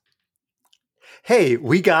Hey,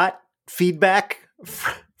 we got feedback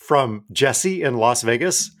from Jesse in Las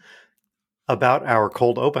Vegas about our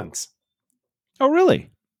cold opens. Oh, really?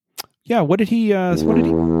 Yeah. What did he?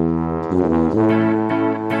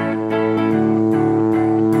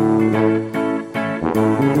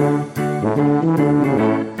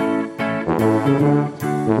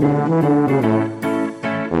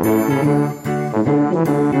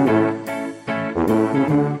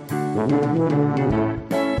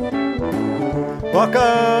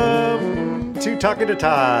 Welcome to Talking to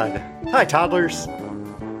Todd. Hi, toddlers.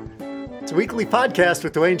 It's a weekly podcast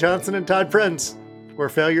with Dwayne Johnson and Todd Friends, where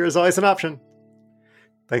failure is always an option.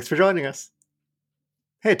 Thanks for joining us.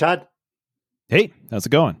 Hey, Todd. Hey, how's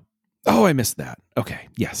it going? Oh, I missed that. Okay.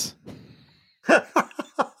 Yes.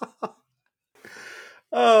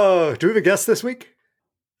 Oh, do we have a guest this week?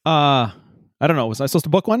 I don't know. Was I supposed to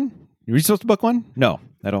book one? Were you supposed to book one? No,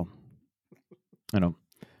 I don't.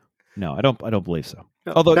 No, I don't believe so.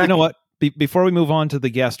 No, Although, you know what? Before we move on to the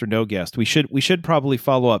guest or no guest, we should probably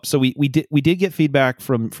follow up. So we did get feedback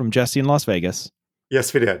from Jesse in Las Vegas.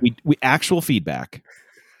 Yes, we did. We actual feedback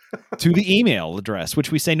to the email address,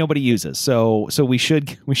 which we say nobody uses. So we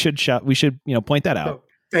should point that out.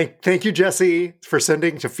 Thank you, Jesse, for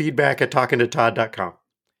sending to feedback@talkingtotodd.com.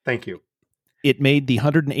 Thank you. It made the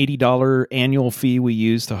 $180 annual fee we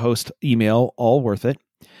use to host email all worth it.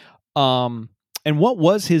 And what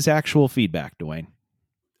was his actual feedback, Dwayne?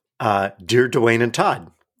 Dear Dwayne and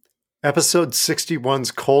Todd, episode 61's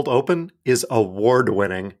cold open is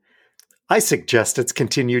award-winning. I suggest its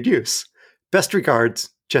continued use. Best regards,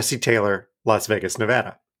 Jesse Taylor, Las Vegas,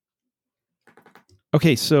 Nevada.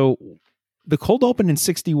 Okay, so the cold open in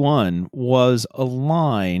 61 was a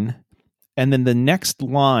line, and then the next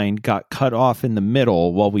line got cut off in the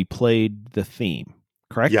middle while we played the theme,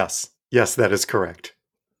 correct? Yes, that is correct.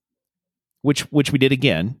 Which we did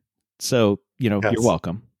again. So, Yes. You're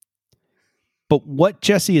welcome. But what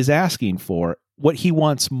Jesse is asking for, what he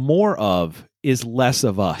wants more of, is less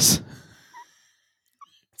of us.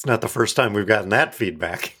 It's not the first time we've gotten that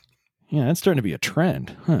feedback. Yeah, that's starting to be a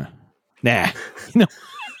trend. Huh. Nah.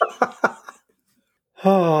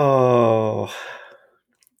 Oh.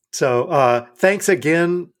 So thanks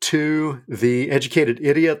again to the Educated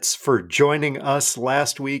Idiots for joining us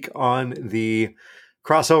last week on the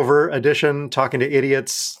crossover edition, Talking to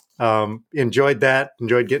Idiots. Enjoyed that.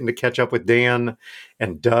 Enjoyed getting to catch up with Dan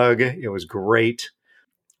and Doug. It was great.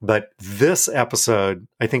 But this episode,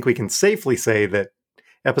 I think we can safely say that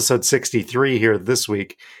episode 63 here this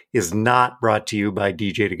week is not brought to you by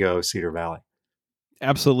DJ to Go Cedar Valley.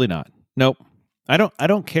 Absolutely not. Nope. I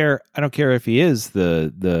don't care. I don't care if he is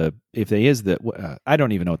if they is I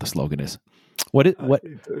don't even know what the slogan is. What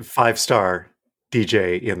 5-star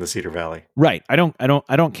DJ in the Cedar Valley. Right. I don't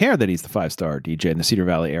care that he's the 5-star DJ in the Cedar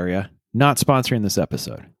Valley area. Not sponsoring this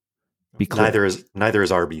episode. Be clear. Neither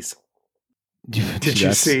is Arby's. Did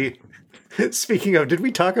you see? Speaking of, did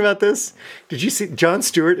we talk about this? Did you see Jon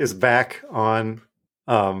Stewart is back on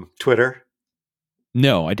Twitter?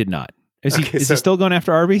 No, I did not. Is he still going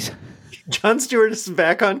after Arby's? Jon Stewart is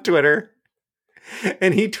back on Twitter,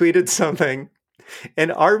 and he tweeted something,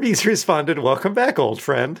 and Arby's responded, "Welcome back, old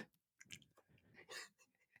friend."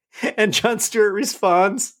 And Jon Stewart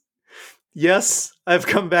responds, "Yes, I've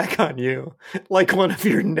come back on you, like one of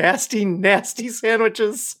your nasty, nasty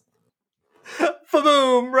sandwiches."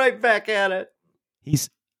 Boom! Right back at it.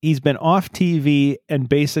 He's been off TV and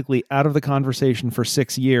basically out of the conversation for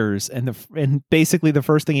 6 years, and basically the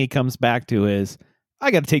first thing he comes back to is,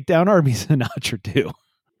 "I got to take down Arby's a notch or two."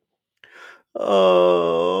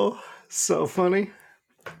 Oh, so funny.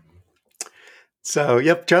 So,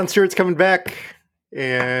 yep, Jon Stewart's coming back.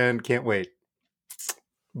 And can't wait.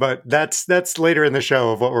 But that's later in the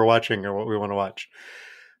show of what we're watching or what we want to watch.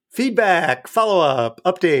 Feedback, follow-up,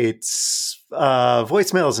 updates,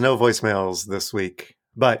 voicemails, no voicemails this week.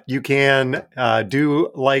 But you can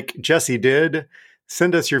do like Jesse did.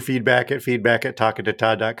 Send us your feedback at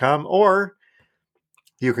feedback@talkingtotodd.com, or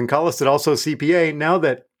you can call us at Also CPA. Now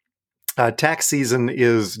that tax season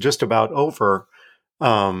is just about over,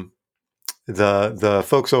 the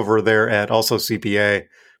folks over there at Also CPA,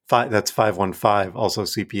 that's 515 Also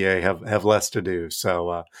CPA, have less to do.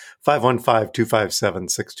 So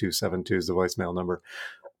 515-257-6272 is the voicemail number.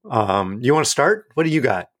 You want to start? What do you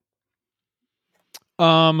got?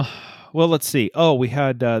 Well, let's see. Oh, we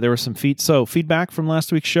had there was some feedback from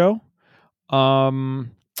last week's show. The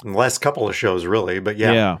last couple of shows, really, but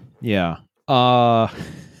yeah.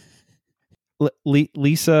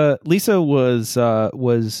 Lisa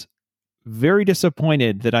was very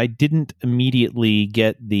disappointed that I didn't immediately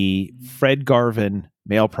get the Fred Garvin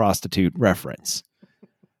male prostitute reference.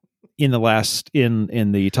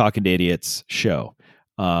 in the Talking to Idiots show.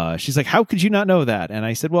 She's like, how could you not know that? And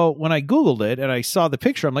I said, well, when I Googled it and I saw the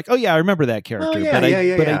picture, I'm like, oh yeah, I remember that character.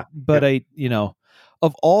 I,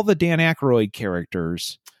 of all the Dan Aykroyd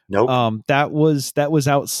characters, nope. that was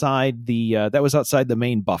outside the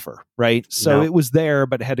main buffer, right? So it was there,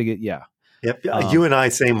 but it had to get, Yep. You and I,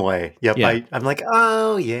 same way. Yep. Yeah. I'm like,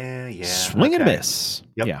 oh yeah. Swing and a miss.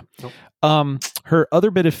 Yep. Yeah. Nope. Her other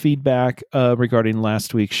bit of feedback regarding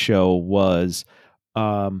last week's show was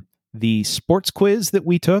the sports quiz that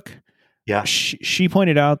we took. Yeah. She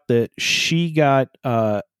pointed out that she got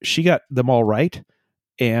them all right.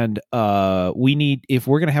 And if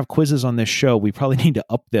we're going to have quizzes on this show, we probably need to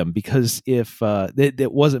up them, because if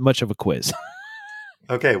it wasn't much of a quiz.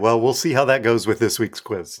 Okay. Well, we'll see how that goes with this week's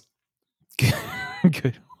quiz.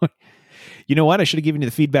 Good. You know what? I should have given you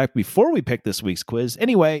the feedback before we picked this week's quiz.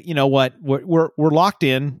 Anyway, you know what? We're locked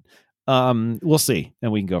in. We'll see,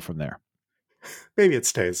 and we can go from there. Maybe it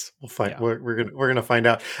stays. We'll find. Yeah. We're gonna find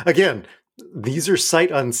out. Again, these are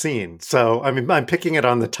sight unseen. So I mean, I'm picking it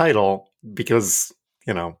on the title because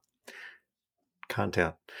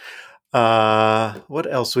content.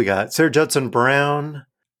 What else we got? Sarah Judson Brown,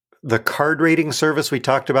 the card rating service we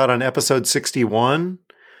talked about on episode 61.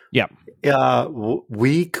 Yeah.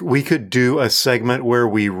 We could do a segment where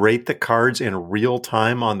we rate the cards in real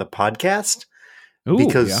time on the podcast. Ooh,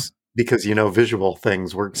 because visual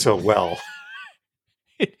things work so well.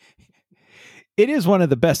 It is one of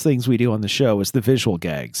the best things we do on the show is the visual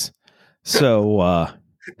gags. So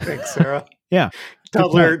thanks, Sarah. Yeah.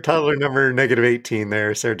 Toddler number -18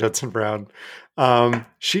 there, Sarah Judson Brown.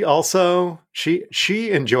 She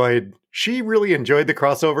really enjoyed the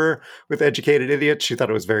crossover with Educated Idiots. She thought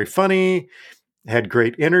it was very funny, had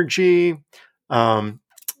great energy.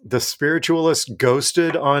 The spiritualist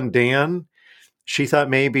ghosted on Dan. She thought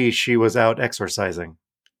maybe she was out exercising.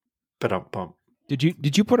 Ba-dum-bum.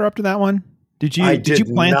 Did you put her up to that one? Did you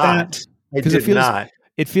plant not. that? I did not.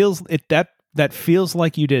 It feels that feels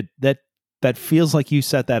like you did. That feels like you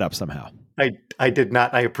set that up somehow. I did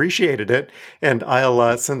not. I appreciated it, and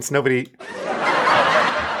I'll since nobody.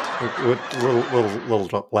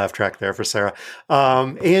 Little laugh track there for Sarah.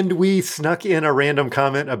 And we snuck in a random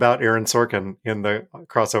comment about Aaron Sorkin in the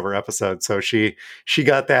crossover episode. So she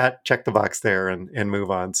got that, check the box there and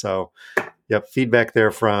move on. So yep. Feedback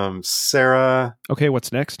there from Sarah. Okay.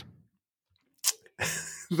 What's next?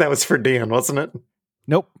 That was for Dan, wasn't it?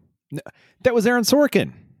 Nope. No, that was Aaron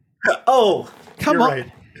Sorkin. Oh, come on.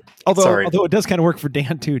 Right. Although it does kind of work for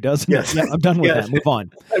Dan too, doesn't it? Yeah, I'm done with that. Move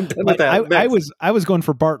on. I'm done with that. I was going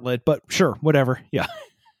for Bartlett, but sure, whatever. Yeah.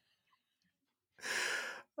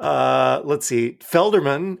 Let's see.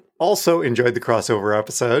 Felderman also enjoyed the crossover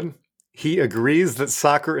episode. He agrees that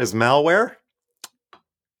soccer is malware,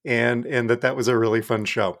 and that was a really fun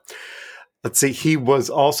show. Let's see. He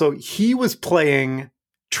was playing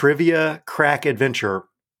Trivia Crack Adventure.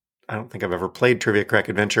 I don't think I've ever played Trivia Crack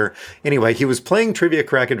Adventure. Anyway, he was playing Trivia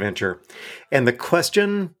Crack Adventure, and the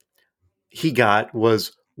question he got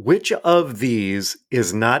was, which of these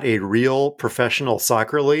is not a real professional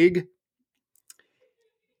soccer league?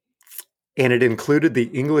 And it included the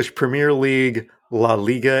English Premier League, La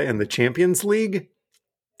Liga, and the Champions League.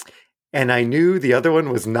 And I knew the other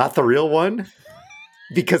one was not the real one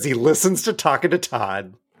because he listens to Talking to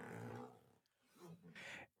Todd.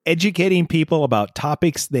 Educating people about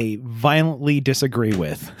topics they violently disagree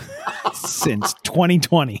with since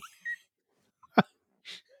 2020.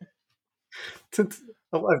 I've got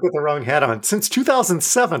the wrong hat on. Since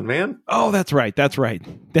 2007, man. Oh, that's right.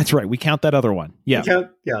 We count that other one. Yeah.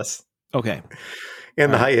 Yes. Okay.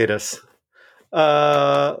 And the hiatus.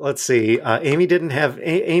 Let's see. Amy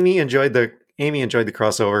enjoyed the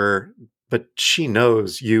crossover, but she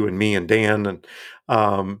knows you and me and Dan and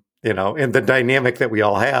and the dynamic that we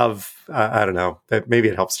all have. I don't know. That maybe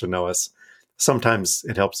it helps to know us. Sometimes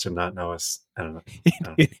it helps to not know us. I don't know.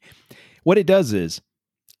 What it does is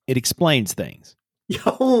it explains things.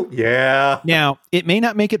 Oh, yeah. Now, it may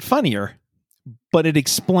not make it funnier, but it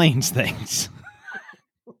explains things.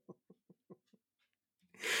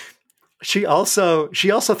 She also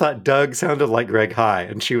thought Doug sounded like Greg High,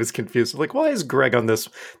 and she was confused. Like, why is Greg on this?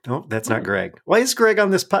 No, that's not Greg. Why is Greg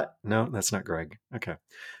on this pot? No, that's not Greg. Okay.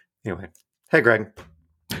 Anyway. Hey, Greg.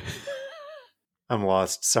 I'm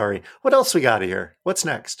lost. Sorry. What else we got here? What's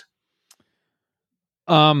next?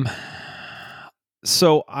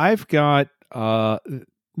 So I've got,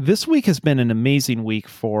 this week has been an amazing week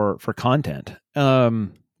for content.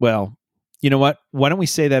 Well, you know what? Why don't we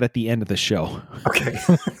say that at the end of the show? Okay.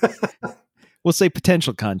 We'll say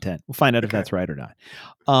potential content. We'll find out if that's right or not.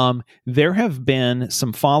 There have been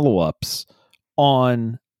some follow-ups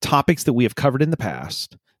on topics that we have covered in the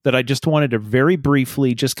past that I just wanted to very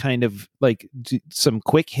briefly just kind of like do some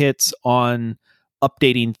quick hits on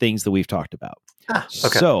updating things that we've talked about.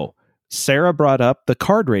 Okay. So Sarah brought up the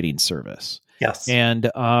card rating service. Yes.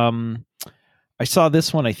 And I saw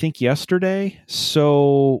this one, I think, yesterday.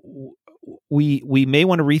 So we may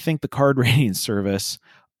want to rethink the card rating service.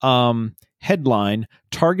 Headline: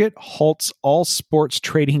 Target halts all sports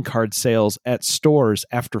trading card sales at stores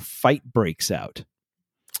after fight breaks out.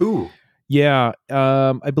 Ooh. Yeah.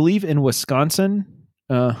 I believe in Wisconsin.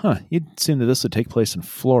 You'd assume that this would take place in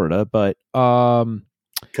Florida, but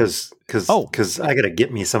Because I got to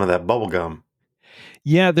get me some of that bubble gum.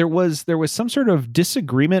 Yeah, there was some sort of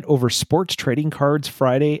disagreement over sports trading cards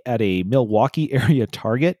Friday at a Milwaukee area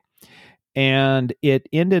Target, and it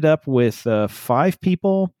ended up with 5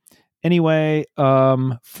 people. Anyway,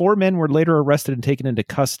 4 men were later arrested and taken into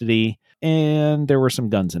custody, and there were some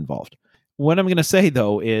guns involved. What I'm going to say,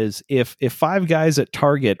 though, is if 5 guys at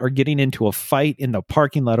Target are getting into a fight in the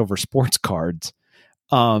parking lot over sports cards,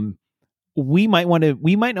 we might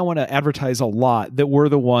not want to advertise a lot that we're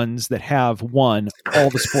the ones that have won all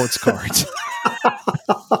the sports cards.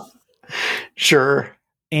 Sure.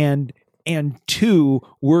 And 2,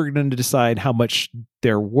 we're going to decide how much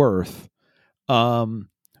they're worth.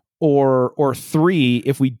 Or 3,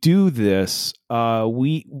 if we do this,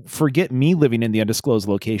 we forget me living in the undisclosed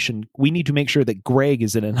location. We need to make sure that Greg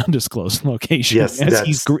is in an undisclosed location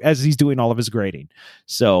as he's doing all of his grading.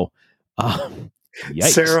 So,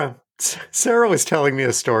 yikes. Sarah was telling me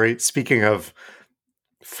a story, speaking of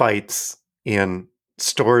fights in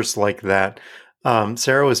stores like that.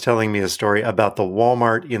 Sarah was telling me a story about the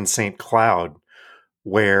Walmart in St. Cloud,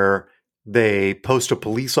 where they post a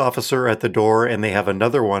police officer at the door and they have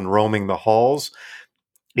another one roaming the aisles,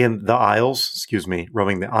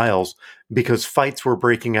 because fights were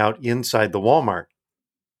breaking out inside the Walmart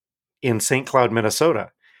in St. Cloud, Minnesota.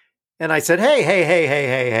 And I said,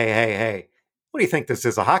 hey. What do you think this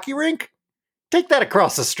is, a hockey rink? Take that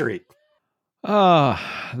across the street.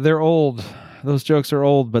 They're old. Those jokes are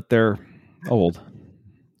old, but they're old.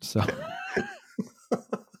 So,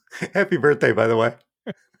 happy birthday, by the way.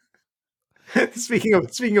 Speaking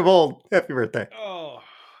of old, happy birthday. Oh,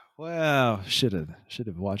 wow. Should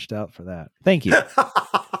have watched out for that. Thank you.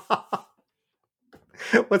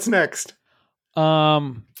 What's next?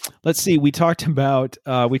 Let's see. We talked about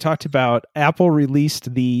Apple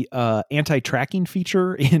released the anti-tracking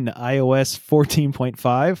feature in iOS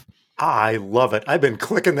 14.5. I love it. I've been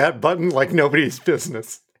clicking that button like nobody's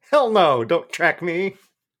business. Hell no, don't track me.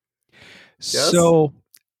 Yes? So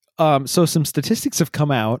some statistics have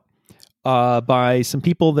come out by some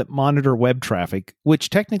people that monitor web traffic, which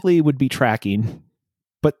technically would be tracking,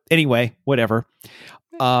 but anyway, whatever.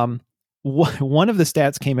 One of the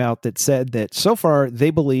stats came out that said that so far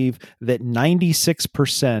they believe that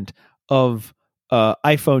 96% of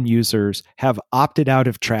iPhone users have opted out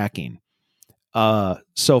of tracking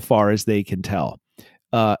so far as they can tell.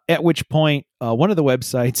 At which point, one of the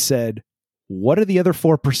websites said, what are the other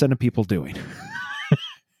 4% of people doing?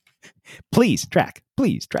 Please track. Will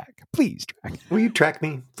you track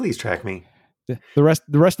me? Please track me. The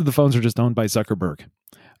rest of the phones are just owned by Zuckerberg.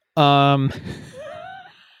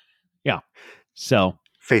 Yeah. So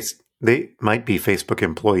they might be Facebook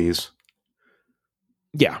employees.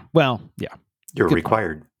 Yeah. Well, yeah. You're Good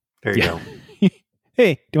required. Point. There you go.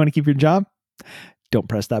 Hey, do you want to keep your job? Don't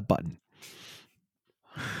press that button.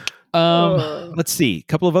 Let's see. A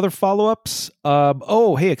couple of other follow-ups. A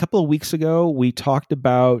couple of weeks ago we talked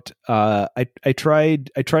about I tried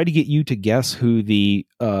to get you to guess who the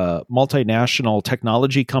multinational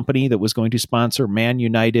technology company that was going to sponsor Man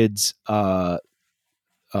United's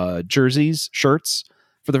shirts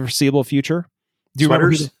for the foreseeable future. Do you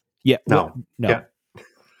Sweaters? remember? Yeah. No. Yeah.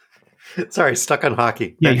 Sorry, stuck on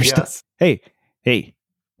hockey. Yeah, you're stuck. Hey,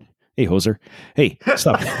 hoser. Hey,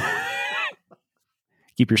 stop.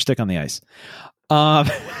 Keep your stick on the ice.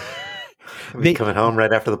 They coming home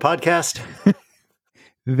right after the podcast.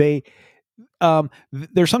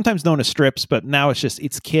 They're sometimes known as strips, but now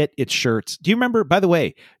it's kit, it's shirts. Do you remember, by the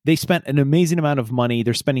way, they spent an amazing amount of money.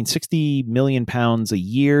 They're spending 60 million pounds a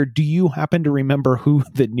year. Do you happen to remember who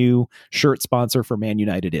the new shirt sponsor for Man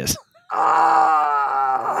United is?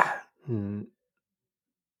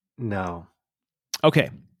 No.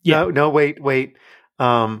 Okay. Yeah. No, wait.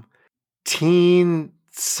 Team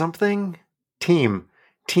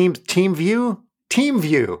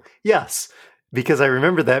View. Yes. Because I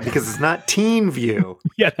remember that because it's not Teen View.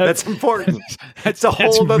 Yeah, that's important. That's a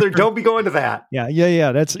whole other. Don't be going to that.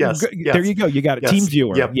 Yeah. That's yes. There you go. You got it. Yes. Team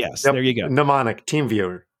Viewer. Yep. Yes. Yep. There you go. Mnemonic Team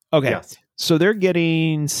Viewer. Okay. Yes. So they're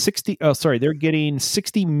getting they're getting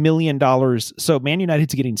 $60 million. So Man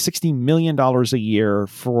United's getting $60 million a year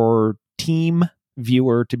for team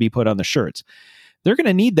viewer to be put on the shirts. They're going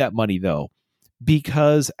to need that money though,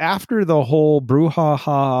 because after the whole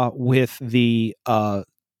brouhaha with the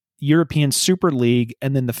European Super League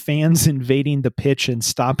and then the fans invading the pitch and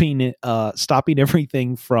stopping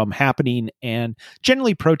everything from happening and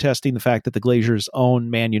generally protesting the fact that the Glazers own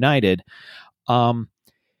Man United,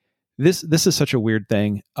 This is such a weird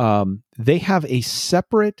thing. They have a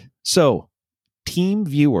separate, so Team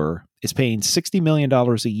Viewer is paying $60 million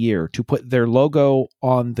a year to put their logo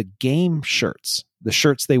on the game shirts, the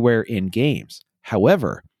shirts they wear in games.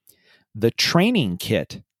 However, the training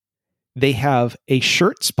kit, they have a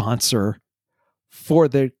shirt sponsor for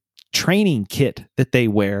the training kit that they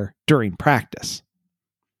wear during practice.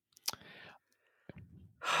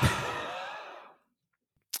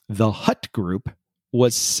 The Hut Group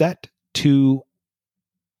was set to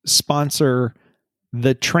sponsor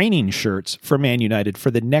the training shirts for Man United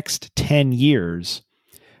for the next 10 years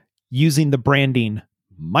using the branding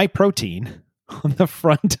MyProtein on the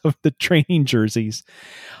front of the training jerseys.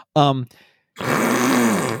 Job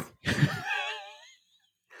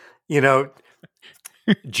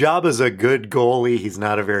is a good goalie. He's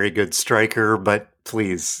not a very good striker, but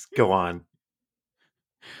please go on.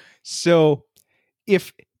 So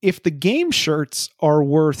if the game shirts are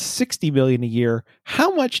worth $60 million a year,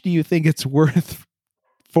 how much do you think it's worth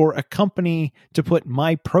for a company to put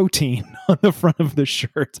MyProtein on the front of the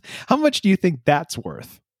shirts? How much do you think that's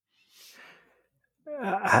worth?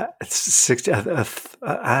 60.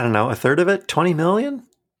 I don't know, a third of it, 20 million.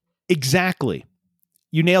 Exactly.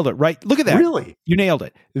 You nailed it. Right. Look at that. Really? You nailed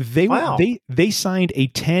it. They signed a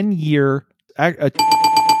 10-year,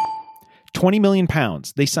 20 million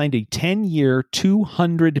pounds. They signed a 10-year,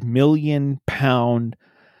 200 million pound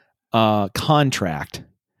contract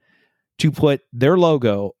to put their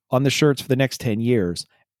logo on the shirts for the next 10 years.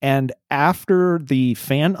 And after the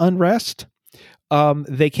fan unrest,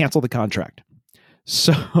 they canceled the contract.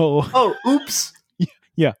 So, oops.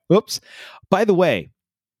 Yeah. Oops. By the way,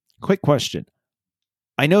 quick question.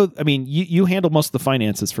 You handle most of the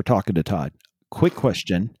finances for Talking to Todd. Quick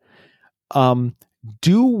question.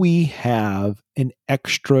 Do we have an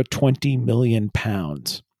extra 20 million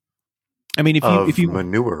pounds? I mean, if you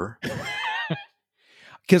manure,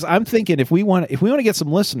 because I'm thinking if we want to get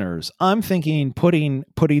some listeners, I'm thinking putting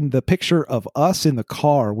the picture of us in the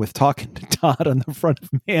car with Talking to Todd on the front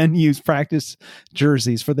of Man U's practice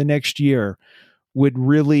jerseys for the next year would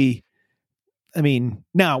really. I mean,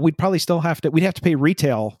 now we'd probably still we'd have to pay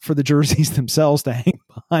retail for the jerseys themselves to hang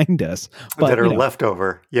behind us, but, that are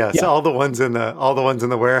leftover. Yes. Yeah. All the ones in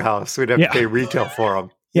the warehouse, we'd have to pay retail for them.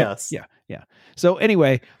 Yes. Yeah. So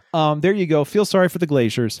anyway, there you go. Feel sorry for the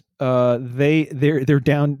Glazers. They're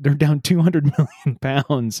down 200 million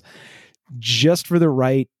pounds just for the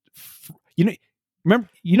right. Remember,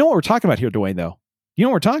 what we're talking about here, Dwayne, though. You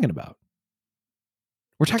know what we're talking about?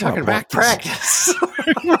 We're talking about practice.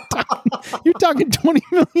 You're talking 20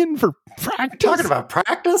 million for practice. Talking about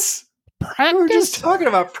practice? We're just talking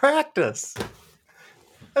about practice.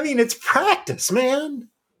 I mean, it's practice, man.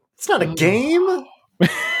 It's not a game.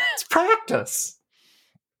 It's practice.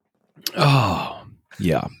 Oh,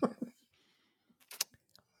 yeah.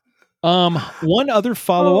 One other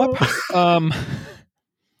follow-up.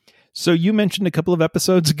 So you mentioned a couple of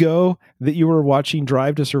episodes ago that you were watching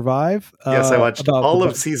Drive to Survive. Yes, I watched all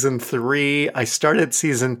of season 3. I started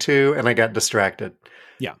season 2 and I got distracted.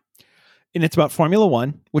 Yeah. And it's about Formula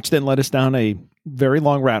One, which then led us down a very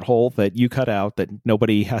long rat hole that you cut out that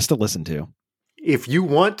nobody has to listen to. If you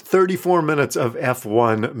want 34 minutes of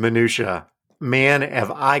F1 minutia, man,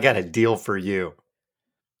 have I got a deal for you.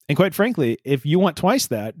 And quite frankly, if you want twice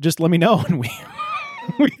that, just let me know and we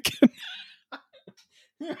can...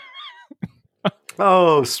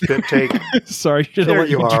 Oh, spit take. Sorry. There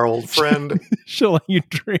you are, old friend. Should let you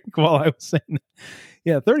drink while I was saying that.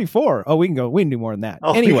 Yeah, 34. Oh, we can do more than that.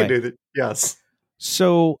 Oh, anyway. We can do that. Yes.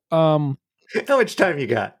 So, how much time you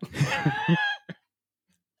got?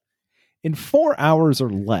 In 4 hours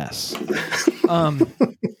or less.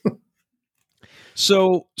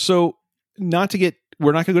 So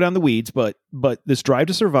we're not going to go down the weeds, but this Drive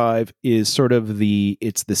to Survive is sort of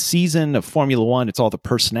it's the season of Formula One. It's all the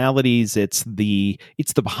personalities. It's the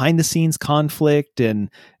behind the scenes conflict and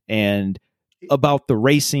about the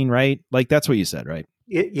racing, right? Like that's what you said, right?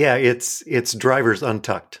 It's Drivers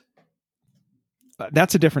Untucked.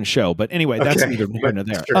 That's a different show, but anyway, that's neither here nor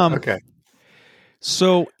there. Okay.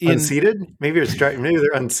 So unseated? Maybe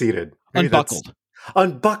they're unseated. Unbuckled.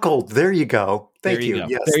 Unbuckled. There you go. Thank you. Go.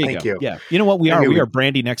 Yes, there you thank go. you. Yeah. You know what? We are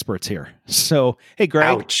branding experts here. So, hey, Greg.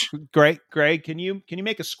 Ouch. Greg, can you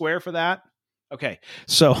make a square for that? Okay.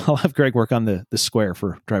 So I'll have Greg work on the square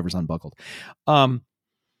for Drivers Unbuckled.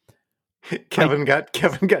 Kevin got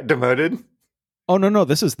demoted. Oh no!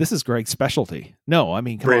 This is Greg's specialty. No, I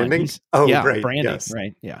mean branding. Right, branding. Yes.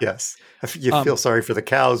 Right. Yeah. Yes. You feel sorry for the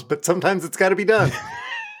cows, but sometimes it's got to be done.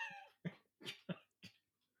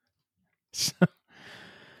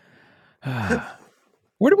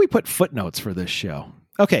 Where do we put footnotes for this show?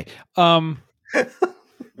 Okay.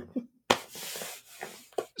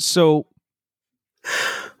 So,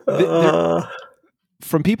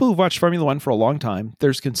 from people who've watched Formula One for a long time,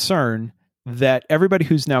 there's concern that everybody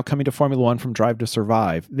who's now coming to Formula One from Drive to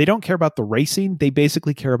Survive, they don't care about the racing. They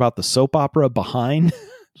basically care about the soap opera behind,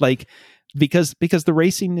 like, because the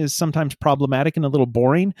racing is sometimes problematic and a little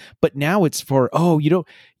boring. But now it's for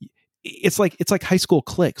it's like high school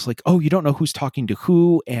cliques. Like, you don't know who's talking to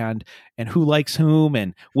who and who likes whom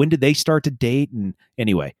and when did they start to date, and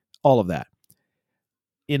anyway, all of that.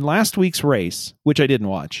 In last week's race, which I didn't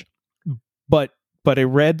watch, but I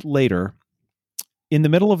read later, in the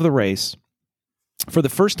middle of the race, for the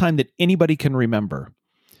first time that anybody can remember,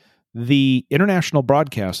 the international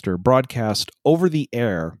broadcaster broadcast over the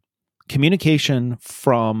air communication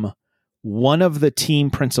from one of the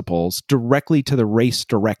team principals directly to the race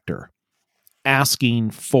director,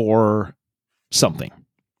 asking for something.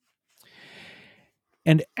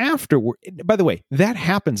 And afterward, by the way, that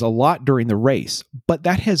happens a lot during the race, but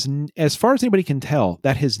that has, as far as anybody can tell,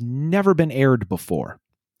 that has never been aired before.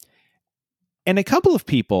 And a couple of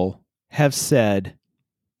people have said,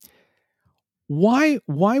 why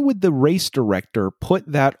would the race director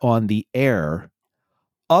put that on the air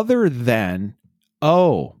other than,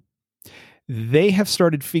 they have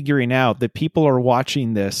started figuring out that people are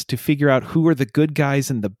watching this to figure out who are the good guys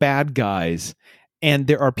and the bad guys. And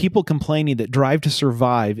there are people complaining that Drive to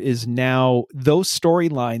Survive is now, those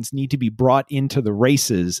storylines need to be brought into the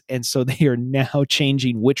races. And so they are now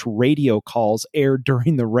changing which radio calls air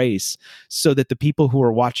during the race so that the people who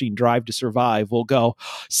are watching Drive to Survive will go,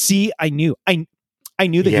 see, I knew that he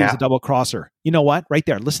was a double crosser. You know what? Right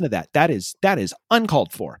there. Listen to that. That is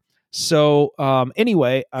uncalled for. So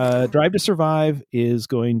anyway, Drive to Survive is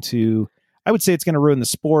going to, I would say it's going to ruin the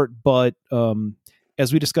sport, but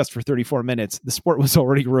as we discussed for 34 minutes, the sport was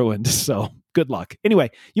already ruined. So good luck. Anyway,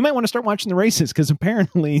 you might want to start watching the races because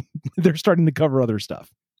apparently they're starting to cover other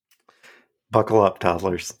stuff. Buckle up,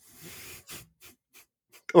 toddlers.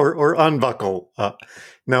 Or unbuckle up.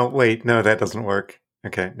 No, wait, no, that doesn't work.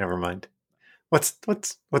 Okay, never mind. What's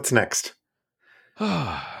next?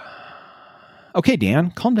 Okay, Dan,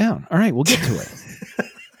 calm down. All right, we'll get to it.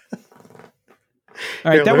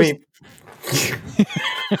 All right, Here,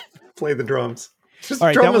 play the drums. Just all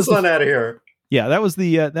right, drum us on out of here. Yeah, that was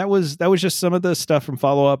just some of the stuff from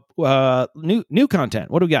follow up. New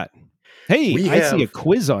content. What do we got? Hey, I see a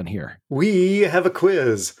quiz on here. We have a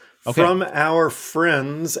quiz from our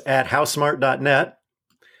friends at HowSmart.net.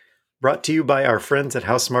 Brought to you by our friends at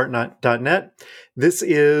HowSmart.net. This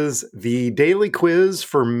is the daily quiz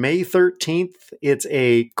for May 13th. It's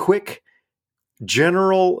a quick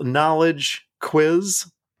general knowledge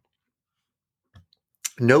quiz.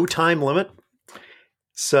 No time limit.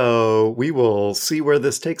 So we will see where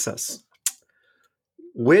this takes us.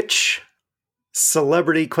 Question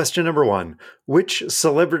number 1. Which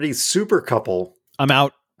celebrity super couple? I'm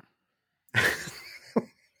out.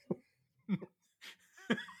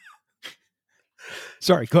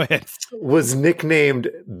 Sorry, go ahead. Was nicknamed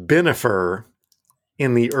Bennifer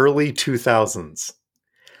in the early 2000s?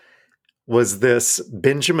 Was this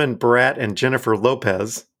Benjamin Bratt and Jennifer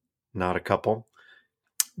Lopez? Not a couple.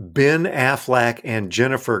 Ben Affleck and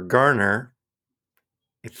Jennifer Garner?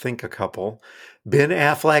 I think a couple. Ben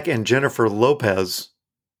Affleck and Jennifer Lopez?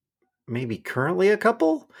 Maybe currently a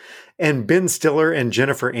couple? And Ben Stiller and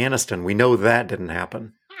Jennifer Aniston? We know that didn't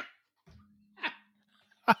happen.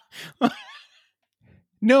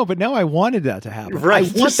 No, but now I wanted that to happen. Right.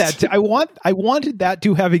 I wanted that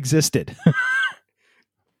to have existed.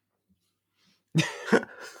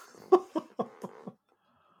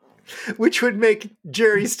 Which would make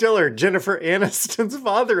Jerry Stiller Jennifer Aniston's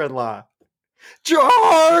father-in-law.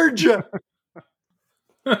 George!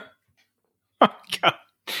 Oh, God.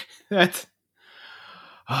 That's...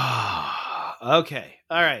 okay.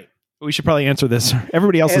 All right. We should probably answer this.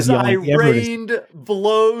 Everybody else is yelling. As I rained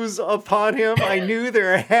blows upon him, I knew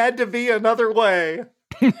there had to be another way.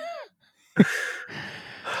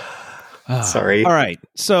 Sorry. All right.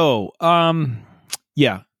 So,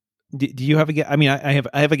 yeah. Do you have a guess? I mean, I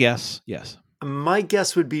have a guess. Yes. My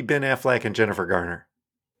guess would be Ben Affleck and Jennifer Garner.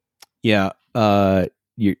 Yeah.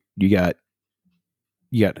 You got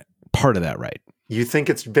part of that right. You think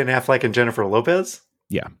it's Ben Affleck and Jennifer Lopez?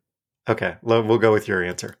 Yeah. Okay, we'll go with your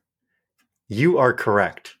answer. You are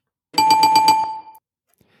correct.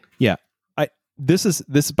 Yeah. This is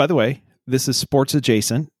by the way, this is sports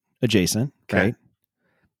adjacent, okay. Right?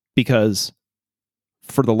 Because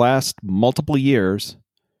for the last multiple years,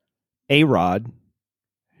 A-Rod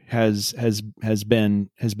has been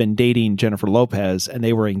dating Jennifer Lopez, and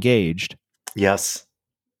they were engaged. Yes.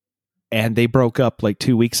 And they broke up like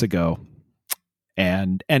 2 weeks ago.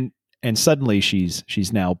 And suddenly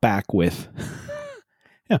she's now back with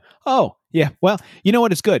yeah. Oh, yeah. Well, you know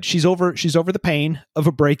what? It's good. She's over the pain of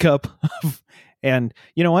a breakup. And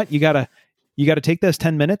you know what? You gotta take those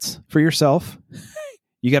 10 minutes for yourself.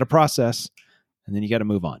 You gotta process, and then you gotta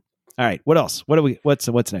move on. All right. What else?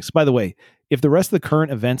 What's next? By the way, if the rest of the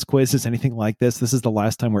current events quiz is anything like this is the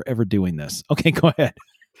last time we're ever doing this. Okay, go ahead.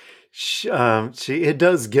 It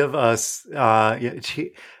does give us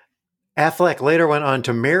Affleck later went on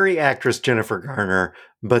to marry actress Jennifer Garner,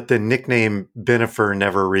 but the nickname Benifer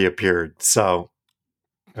never reappeared. So,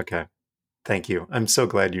 okay. Thank you. I'm so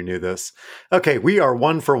glad you knew this. Okay, we are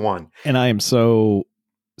 1 for 1. And I am so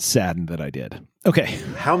saddened that I did. Okay.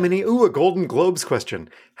 A Golden Globes question.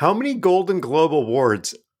 How many Golden Globe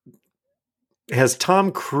Awards has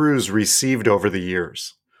Tom Cruise received over the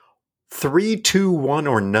years? 3, 2, 1,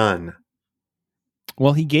 or none?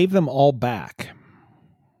 Well, he gave them all back.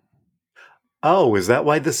 Oh, is that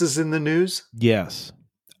why this is in the news? Yes.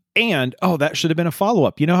 And, that should have been a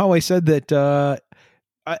follow-up. You know how I said that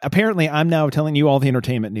apparently I'm now telling you all the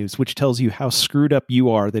entertainment news, which tells you how screwed up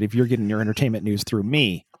you are that if you're getting your entertainment news through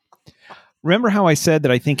me. Remember how I said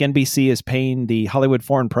that I think NBC is paying the Hollywood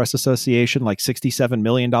Foreign Press Association like $67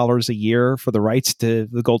 million a year for the rights to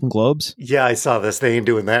the Golden Globes? Yeah, I saw this. They ain't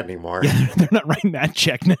doing that anymore. Yeah, they're not writing that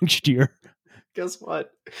check next year. Guess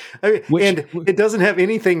what? And it doesn't have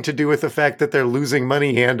anything to do with the fact that they're losing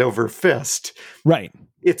money hand over fist. Right.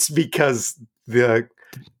 It's because they're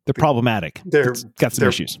problematic. They're got some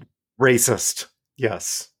issues. Racist.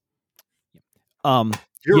 Yes.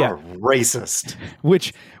 You're a racist.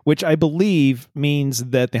 Which I believe means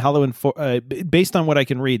that the Hollywood, based on what I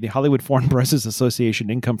can read, the Hollywood Foreign Press Association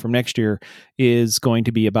income from next year is going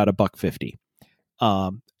to be about $1.50.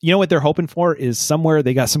 You know what they're hoping for is somewhere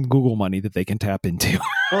they got some Google money that they can tap into.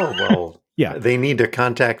 Oh, well, yeah. They need to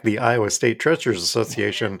contact the Iowa State Treasurers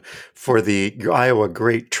Association for the Iowa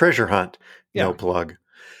Great Treasure Hunt. Yeah. No plug.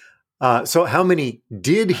 So how many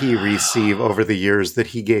did he receive over the years that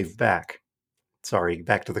he gave back? Sorry,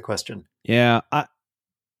 back to the question. Yeah.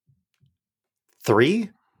 3?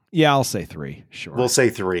 Yeah, I'll say 3. Sure. We'll say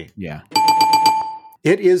 3. Yeah.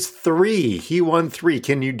 It is 3. He won 3.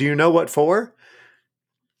 Do you know what for?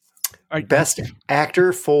 Best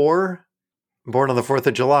actor for Born on the 4th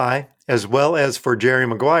of July, as well as for Jerry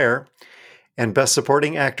Maguire, and best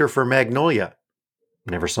supporting actor for Magnolia.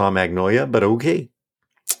 Never saw Magnolia, but okay.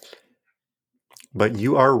 But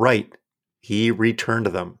you are right. He returned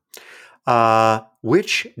them.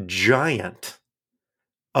 Which giant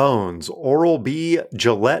owns Oral-B,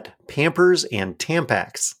 Gillette, Pampers, and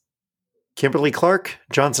Tampax? Kimberly-Clark,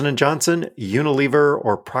 Johnson & Johnson, Unilever,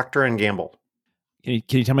 or Procter & Gamble? Can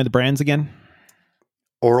you tell me the brands again?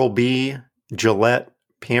 Oral-B, Gillette,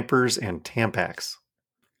 Pampers, and Tampax.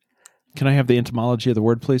 Can I have the etymology of the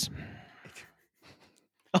word, please?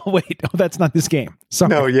 Oh, wait. Oh, that's not this game. Sorry.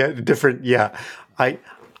 No, yeah, different. Yeah.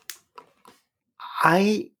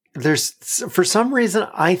 There's, for some reason,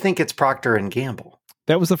 I think it's Procter & Gamble.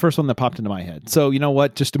 That was the first one that popped into my head. So, you know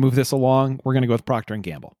what? Just to move this along, we're going to go with Procter &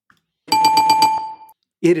 Gamble.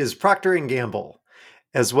 It is Procter & Gamble,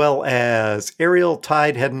 as well as Ariel,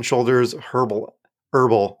 Tide, Head & Shoulders, Herbal,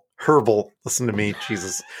 listen to me,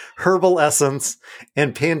 Jesus, Herbal Essence,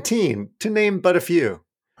 and Pantene, to name but a few.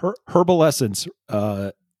 Herbal Essence,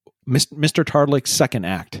 Mr. Tardlick's second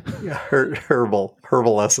act. Yeah,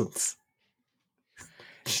 Herbal Essence.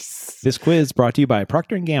 This quiz brought to you by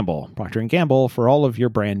Procter & Gamble. Procter & Gamble for all of your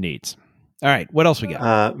brand needs. All right, what else we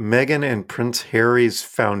got? Meghan and Prince Harry's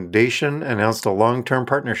foundation announced a long-term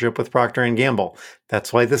partnership with Procter & Gamble.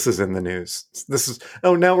 That's why this is in the news.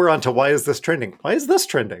 Now we're on to why is this trending? Why is this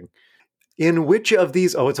trending? In which of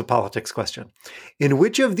these, it's a politics question. In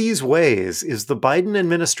which of these ways is the Biden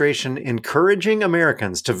administration encouraging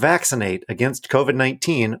Americans to vaccinate against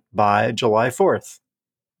COVID-19 by July 4th?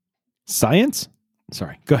 Science?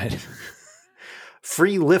 Sorry, go ahead.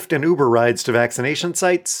 Free Lyft and Uber rides to vaccination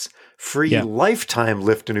sites, free lifetime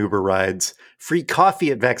Lyft and Uber rides, free coffee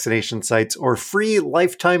at vaccination sites, or free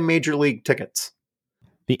lifetime Major League tickets.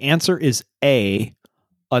 The answer is A,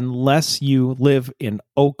 unless you live in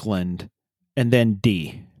Oakland, and then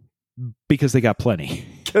D, because they got plenty.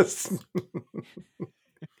 Yes.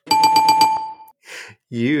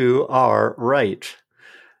 You are right.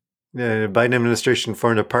 The Biden administration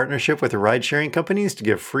formed a partnership with the ride-sharing companies to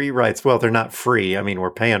give free rides. Well, they're not free. I mean,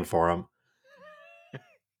 we're paying for them.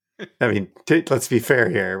 I mean, let's be fair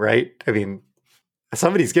here, right? I mean,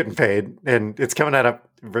 somebody's getting paid, and it's coming out of.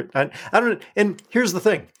 I don't. And here's the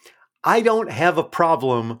thing: I don't have a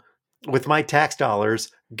problem with my tax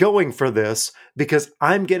dollars going for this because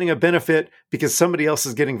I'm getting a benefit because somebody else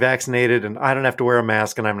is getting vaccinated, and I don't have to wear a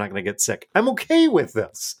mask, and I'm not going to get sick. I'm okay with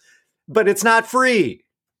this, but it's not free.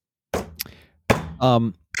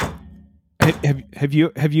 Have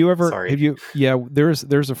you ever? Sorry. Have you? Yeah,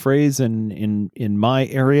 there's a phrase in my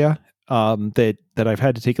area that I've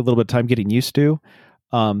had to take a little bit of time getting used to.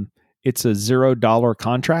 It's a $0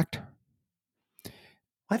 contract.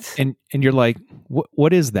 What? And you're like,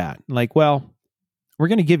 what is that? Like, well, we're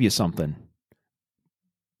going to give you something,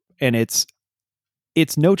 and it's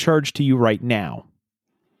no charge to you right now,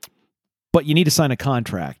 but you need to sign a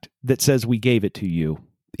contract that says we gave it to you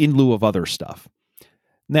in lieu of other stuff.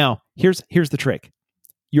 Now, here's the trick.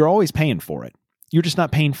 You're always paying for it. You're just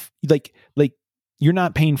not paying like you're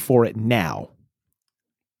not paying for it now.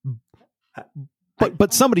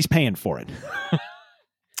 But somebody's paying for it.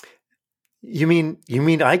 You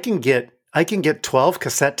mean I can get 12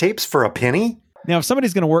 cassette tapes for a penny? Now, if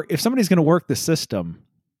somebody's going to work the system,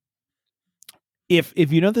 if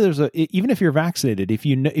you know that there's even if you're vaccinated, if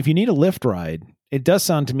you need a Lyft ride, it does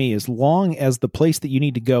sound to me, as long as the place that you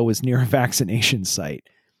need to go is near a vaccination site,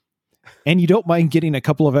 and you don't mind getting a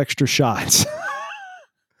couple of extra shots,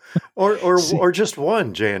 or just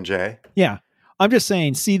one J&J. Yeah. I'm just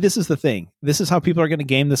saying, see, this is the thing. This is how people are going to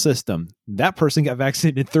game the system. That person got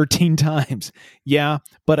vaccinated 13 times. Yeah,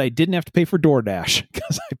 but I didn't have to pay for DoorDash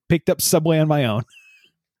because I picked up Subway on my own.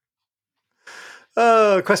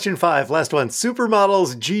 Question 5, last one.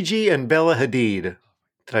 Supermodels Gigi and Bella Hadid,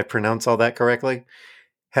 did I pronounce all that correctly,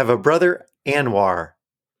 have a brother, Anwar.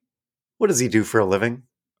 What does he do for a living?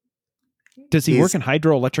 Does he work in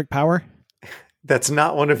hydroelectric power? That's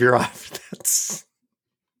not one of your options.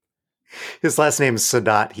 His last name is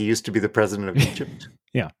Sadat. He used to be the president of Egypt.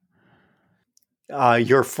 Yeah.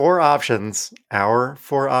 Your 4 options, our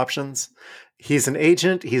 4 options. He's an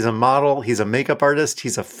agent. He's a model. He's a makeup artist.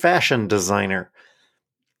 He's a fashion designer.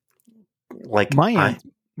 Like my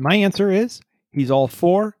answer is he's all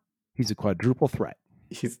 4. He's a quadruple threat.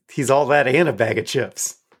 He's all that and a bag of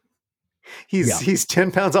chips. He's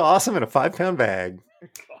 10 pounds of awesome in a 5-pound bag.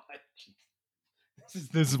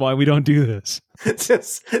 This is why we don't do this.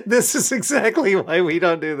 This is exactly why we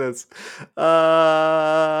don't do this.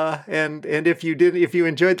 And if you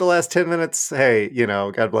enjoyed the last 10 minutes, hey,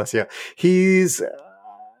 God bless you. Do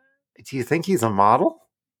you think he's a model?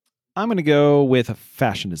 I'm going to go with a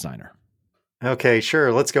fashion designer. Okay,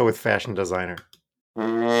 sure. Let's go with fashion designer.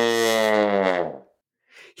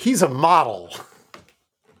 He's a model.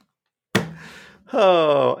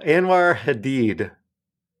 Oh, Anwar Hadid.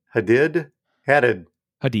 Hadid.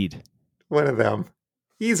 One of them.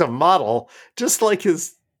 He's a model, just like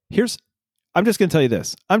his. I'm just going to tell you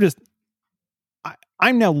this.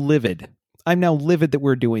 I'm now livid. I'm now livid that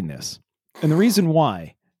we're doing this. And the reason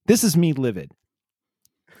why, this is me livid.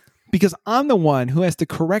 Because I'm the one who has to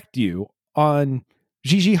correct you on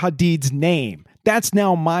Gigi Hadid's name. That's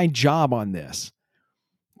now my job on this.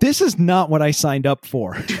 This is not what I signed up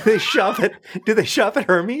for. Do they shop at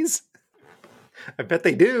Hermes? I bet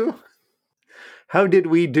they do. How did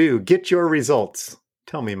we do? Get your results.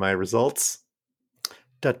 Tell me my results.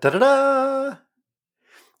 Da-da-da-da.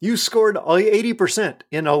 You scored 80%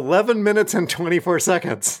 in 11 minutes and 24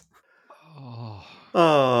 seconds.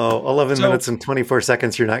 Oh, 11 minutes and 24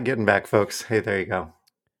 seconds you're not getting back, folks. Hey, there you go.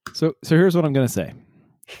 So here's what I'm going to say.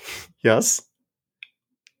 Yes?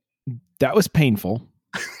 That was painful.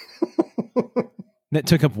 That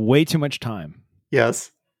took up way too much time.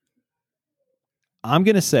 Yes. I'm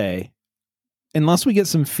going to say, unless we get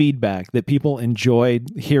some feedback that people enjoyed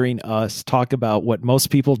hearing us talk about what most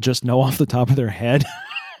people just know off the top of their head,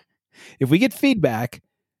 if we get feedback,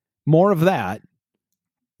 more of that,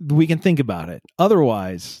 we can think about it.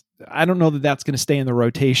 Otherwise, I don't know that that's going to stay in the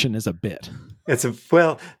rotation as a bit. This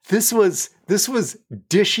was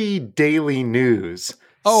Dishy Daily News.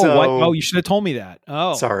 Oh, so, what? Oh, you should have told me that.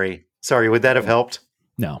 Oh, sorry. Would that have helped?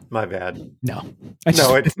 No, my bad. No, I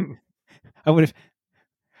didn't. I would have.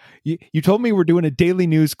 You told me we're doing a daily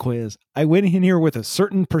news quiz. I went in here with a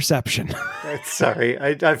certain perception. Sorry,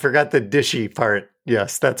 I forgot the Dishy part.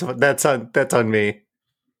 Yes, that's on me.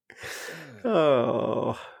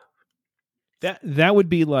 Oh. That would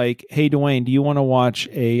be like, hey Dwayne, do you want to watch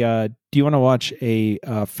a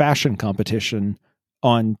fashion competition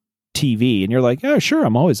on TV? And you're like, oh sure,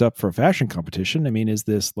 I'm always up for a fashion competition. I mean, is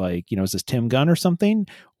this like, is this Tim Gunn or something?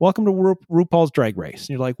 Welcome to RuPaul's Drag Race. And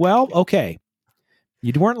you're like, well, okay,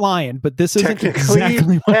 you weren't lying, but this isn't technically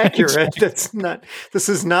exactly what accurate. This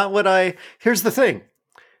is not what here's the thing.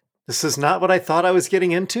 This is not what I thought I was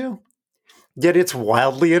getting into, yet it's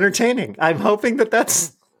wildly entertaining. I'm hoping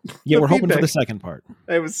that's yeah, we're hoping for the second part.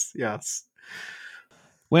 Yes.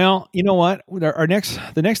 Well, you know what? The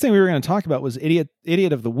next thing we were going to talk about was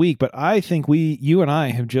idiot of the week, but I think you and I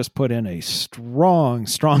have just put in a strong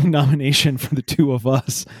nomination for the two of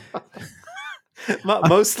us.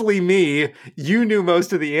 Mostly me. You knew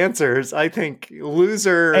most of the answers. I think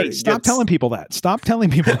loser. Hey, stop telling people that. Stop telling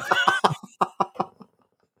people.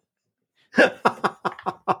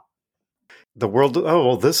 The world. Oh,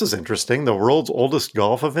 well, this is interesting. The world's oldest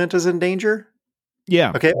golf event is in danger.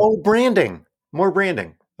 Yeah. Okay. Oh, branding. More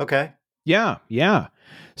branding. Okay. Yeah. Yeah.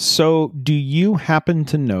 So, do you happen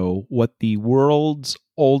to know what the world's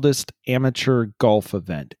oldest amateur golf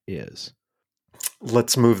event is?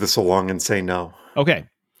 Let's move this along and say no. Okay.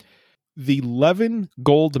 The Levin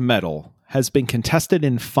Gold Medal has been contested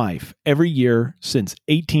in Fife every year since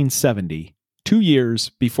 1870, 2 years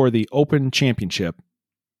before the Open Championship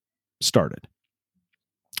started.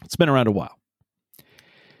 It's been around a while.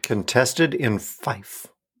 Contested in Fife.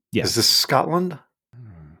 Yes. Is this Scotland?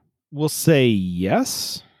 We'll say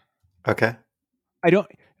yes. Okay.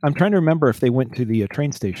 I'm trying to remember if they went to the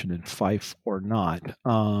train station in Fife or not.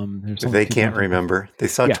 They can't remember. They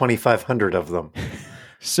saw 2,500 of them.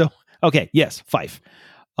 So, okay. Yes. Fife.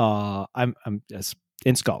 I'm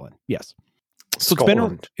in Scotland. Yes. So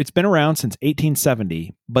Scotland. it's been around since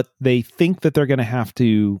 1870, but they think that they're going to have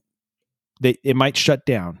to, it might shut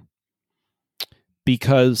down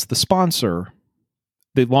because the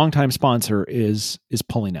longtime sponsor is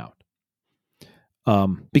pulling out.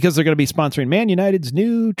 Because they're going to be sponsoring Man United's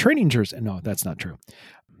new training jersey. No, that's not true.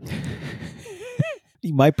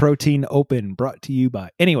 My Protein Open brought to you by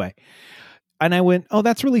anyway. And I went, oh,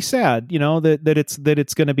 that's really sad. That it's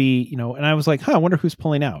going to be, and I was like, I wonder who's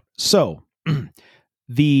pulling out. So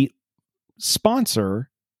the sponsor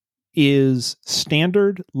is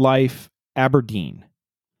Standard Life Aberdeen,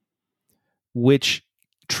 which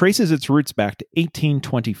traces its roots back to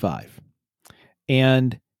 1825.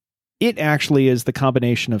 And it actually is the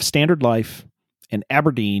combination of Standard Life and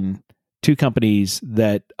Aberdeen, two companies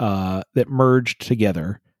that merged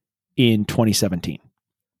together in 2017.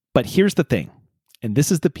 But here's the thing, and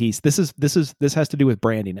this is the piece. This has to do with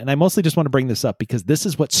branding, and I mostly just want to bring this up because this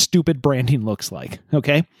is what stupid branding looks like.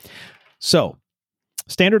 Okay, so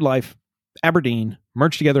Standard Life, Aberdeen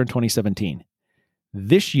merged together in 2017.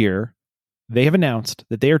 This year, they have announced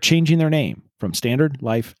that they are changing their name from Standard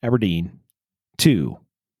Life Aberdeen to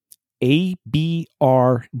ABRDN,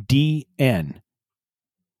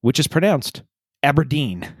 which is pronounced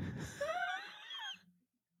Aberdeen.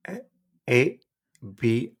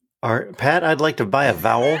 ABR. Pat, I'd like to buy a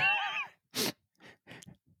vowel.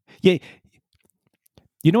 Yeah.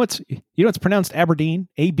 You know it's pronounced Aberdeen?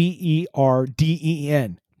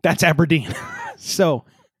 ABERDEN. That's Aberdeen. So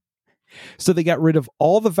they got rid of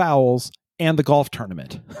all the vowels and the golf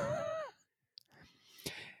tournament.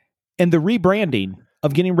 And the rebranding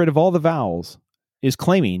of getting rid of all the vowels is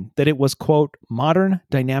claiming that it was, quote, modern,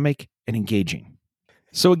 dynamic, and engaging.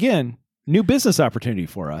 So again, new business opportunity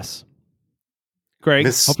for us. Greg,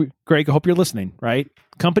 I hope you're listening, right?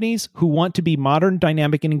 Companies who want to be modern,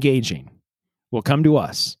 dynamic, and engaging will come to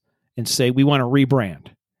us and say, we want to rebrand.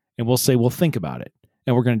 And we'll say, we'll think about it.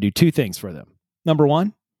 And we're going to do two things for them. Number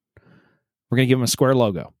one, we're going to give them a square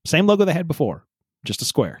logo. Same logo they had before, just a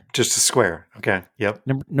square. Just a square. Okay. Yep.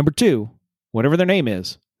 Number two, whatever their name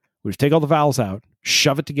is, we just take all the vowels out,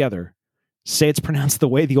 shove it together, say it's pronounced the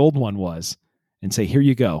way the old one was, and say, here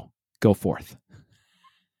you go. Go forth.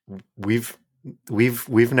 We've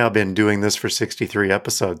now been doing this for 63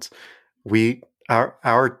 episodes.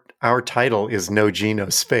 Our title is No Geno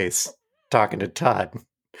Space, talking to Todd.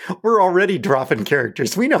 We're already dropping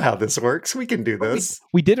characters. We know how this works. We can do this.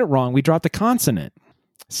 We did it wrong. We dropped the consonant.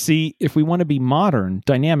 See, if we want to be modern,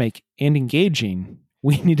 dynamic, and engaging,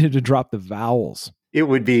 we needed to drop the vowels. It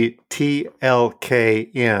would be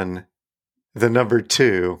TLKN, the number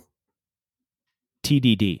 2.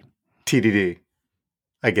 TDD. TDD.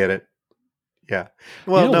 I get it. Yeah.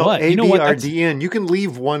 Well, ABRDN, you can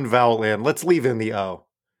leave one vowel in. Let's leave in the O.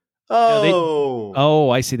 Oh.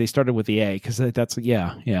 I see. They started with the A because that's,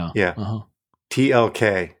 yeah. Yeah. Uh-huh.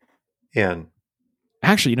 TLKN.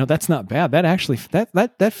 Actually, that's not bad. That actually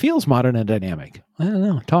that feels modern and dynamic. I don't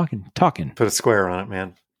know. Talking. Put a square on it,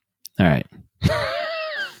 man. All right.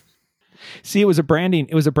 See, it was a branding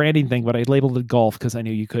thing, but I labeled it golf because I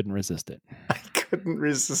knew you couldn't resist it. I couldn't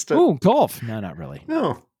resist it. Oh, golf. No, not really.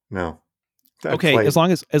 No. Okay, as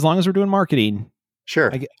long as we're doing marketing,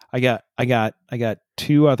 sure. I got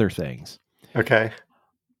two other things. Okay.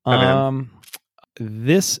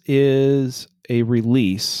 This is a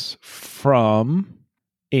release from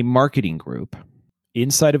a marketing group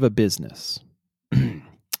inside of a business.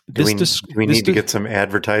 Do we need to get some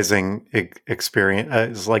advertising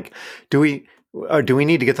experience? Do we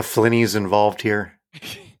need to get the Flinnies involved here?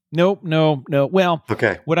 No. Well,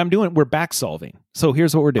 okay. What I'm doing, we're back solving. So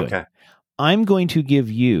here's what we're doing. Okay. I'm going to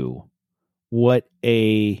give you what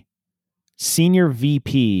a senior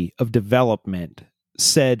VP of development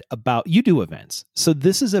said about, you do events. So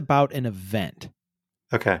this is about an event.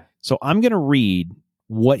 Okay. So I'm going to read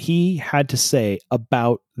what he had to say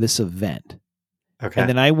about this event. Okay. And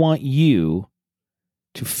then I want you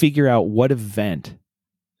to figure out what event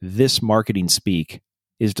this marketing speak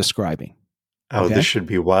is describing. Oh, okay? This should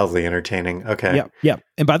be wildly entertaining. Okay. Yeah.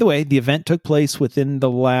 And by the way, the event took place within the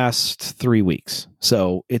last 3 weeks.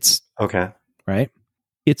 So it's okay. Right.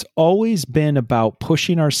 It's always been about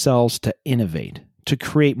pushing ourselves to innovate, to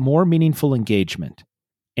create more meaningful engagement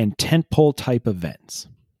and tentpole type events.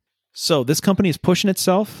 So this company is pushing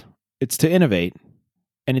itself. It's to innovate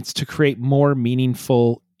and it's to create more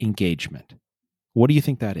meaningful engagement. What do you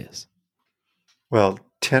think that is? Well,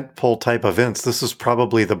 tentpole type events. This is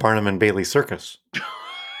probably the Barnum and Bailey Circus.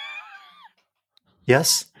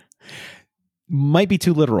 Yes? Might be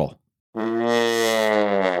too literal.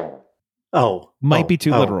 Might be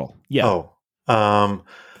too literal. Yeah.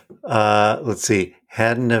 Let's see.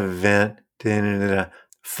 Had an event.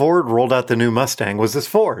 Ford rolled out the new Mustang. Was this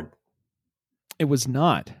Ford? It was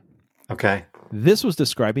not. Okay. This was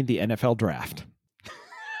describing the NFL draft.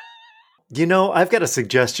 I've got a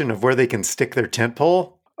suggestion of where they can stick their tent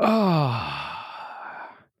pole. Oh,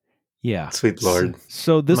 yeah. Sweet Lord.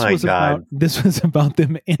 So this was about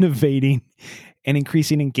them innovating and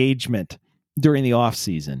increasing engagement during the off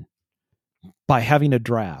season by having a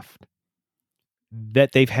draft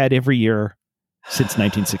that they've had every year since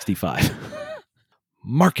 1965.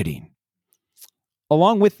 Marketing.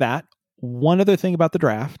 Along with that, one other thing about the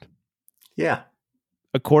draft. Yeah.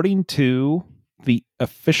 According to the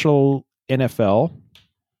official NFL,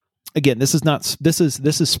 again, this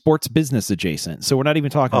is sports business adjacent. So we're not even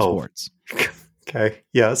talking sports. Okay.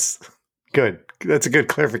 Yes. Good. That's a good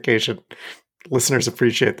clarification. Listeners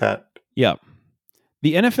appreciate that. Yeah.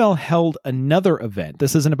 The NFL held another event.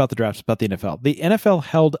 This isn't about the draft, it's about the NFL. The NFL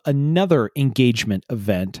held another engagement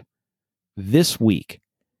event this week.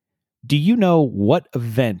 Do you know what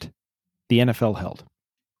event the NFL held?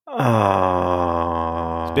 It's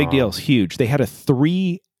a big deal. It's huge. They had a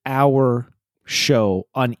 3-hour show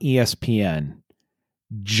on ESPN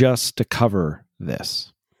just to cover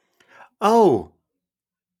this. Oh,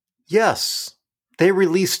 yes. They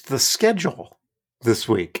released the schedule this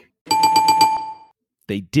week.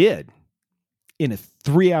 They did in a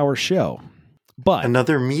 3-hour show. But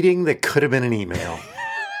another meeting that could have been an email.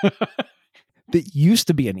 That used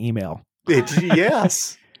to be an email.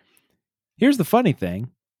 Yes. Here's the funny thing.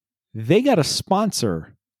 They got a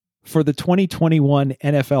sponsor for the 2021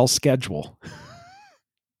 NFL schedule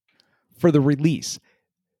for the release.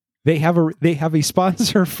 They have a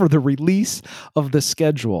sponsor for the release of the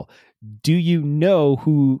schedule. Do you know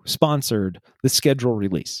who sponsored the schedule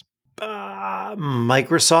release?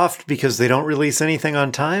 Microsoft, because they don't release anything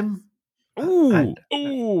on time.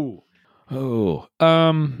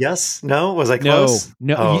 Yes. No. Was I close?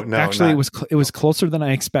 No. Actually, it was closer than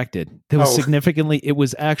I expected. It was It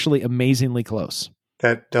was actually amazingly close.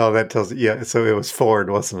 That tells. Yeah. So it was Ford,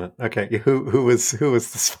 wasn't it? Okay. Who was the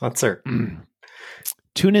sponsor?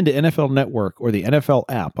 Tune into NFL Network or the NFL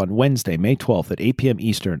app on Wednesday, May 12th at 8 p.m.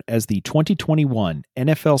 Eastern as the 2021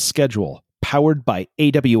 NFL schedule, powered by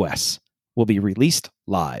AWS, will be released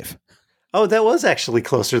live. Oh, that was actually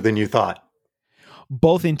closer than you thought.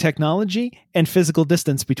 Both in technology and physical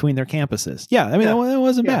distance between their campuses. Yeah, I mean, that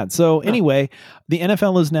wasn't bad. So anyway, the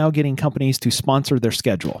NFL is now getting companies to sponsor their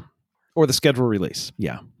schedule or the schedule release.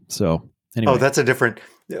 Yeah. So anyway. Oh, that's a different...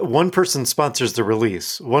 One person sponsors the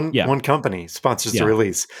release. One company sponsors the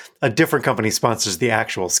release. A different company sponsors the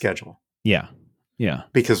actual schedule. Yeah. Yeah.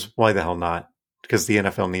 Because why the hell not? Because the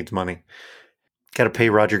NFL needs money. Got to pay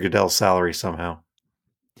Roger Goodell's salary somehow.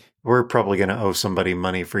 We're probably going to owe somebody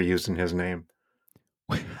money for using his name.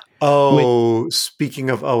 Speaking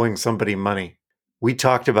of owing somebody money, we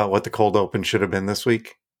talked about what the cold open should have been this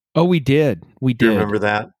week. Oh, we did. We Do did. you remember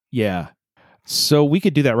that? Yeah. So we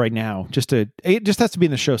could do that right now. It just has to be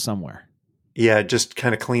in the show somewhere. Yeah, just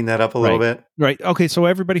kind of clean that up a little bit. Right. Okay. So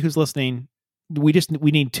everybody who's listening, we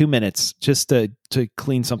need 2 minutes just to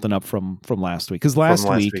clean something up from last week. Because last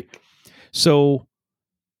week. So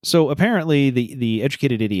apparently the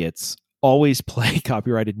educated idiots always play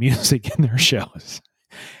copyrighted music in their shows,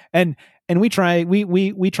 and we try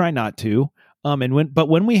not to. But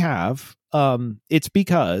when we have, it's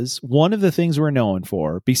because one of the things we're known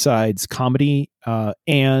for, besides comedy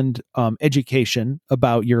and education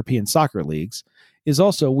about European soccer leagues, is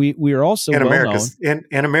also we are also and well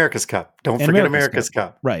America's Cup. Don't forget America's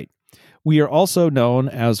Cup. Right. We are also known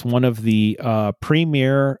as one of the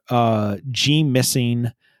premier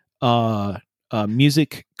G-missing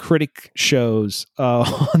music critic shows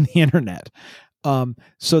on the internet.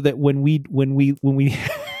 So that when we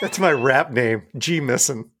that's my rap name,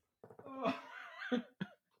 G-missing.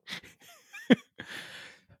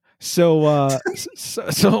 So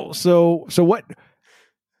what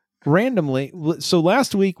randomly, so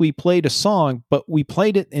last week we played a song, but we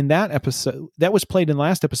played it in that episode that was played in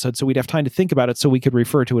last episode, so we'd have time to think about it, so we could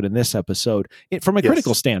refer to it in this episode from a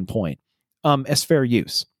critical standpoint, as fair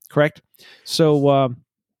use, correct? So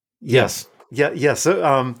yes. Yes.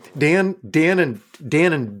 Dan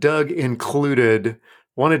and Doug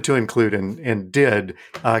wanted to include and did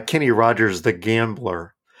Kenny Rogers the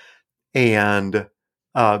Gambler, and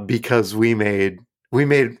because we made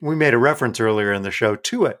a reference earlier in the show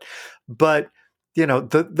to it. But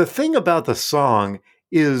the thing about the song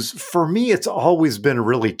is, for me, it's always been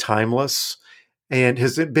really timeless and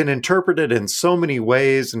has been interpreted in so many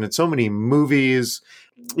ways and in so many movies.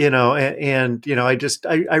 I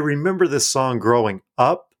remember this song growing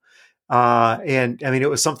up. And I mean, it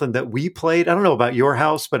was something that we played. I don't know about your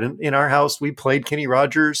house, but in our house, we played Kenny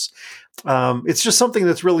Rogers. It's just something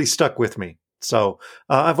that's really stuck with me. So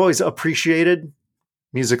I've always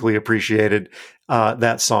musically appreciated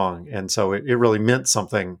that song. And so it really meant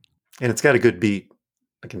something, and it's got a good beat.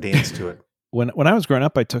 I can dance to it. When I was growing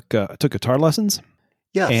up, I took guitar lessons.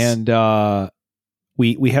 Yes. And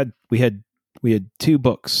we had 2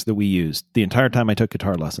 books that we used the entire time I took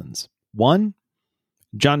guitar lessons. One,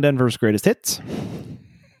 John Denver's Greatest Hits.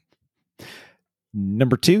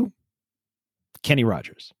 Number 2, Kenny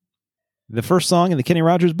Rogers. The first song in the Kenny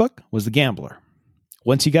Rogers book was The Gambler.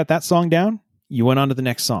 Once you got that song down, you went on to the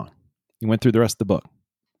next song. You went through the rest of the book.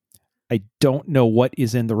 I don't know what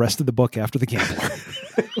is in the rest of the book after The Gambler.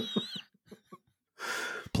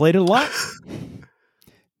 Played it a lot.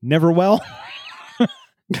 Never well.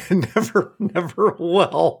 Never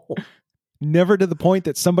well. Never to the point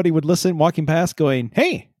that somebody would listen walking past going,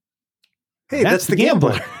 hey, that's The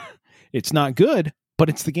Gambler. It's not good, but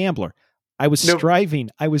it's The Gambler. I was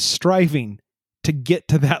striving to get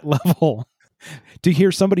to that level. To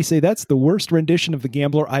hear somebody say that's the worst rendition of The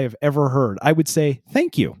Gambler I have ever heard, I would say,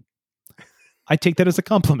 thank you. I take that as a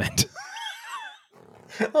compliment.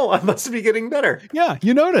 Oh, I must be getting better. Yeah,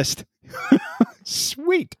 you noticed.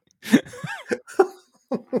 Sweet.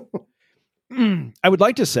 I would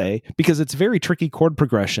like to say, because it's very tricky chord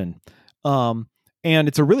progression, and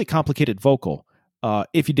it's a really complicated vocal,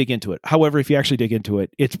 if you dig into it. However, if you actually dig into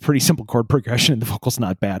it, it's pretty simple chord progression, and the vocal's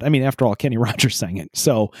not bad. I mean, after all, Kenny Rogers sang it.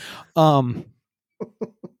 So,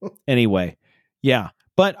 anyway, yeah.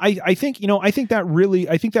 But I think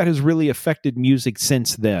that has really affected music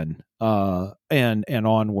since then, and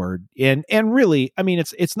onward. And really, I mean,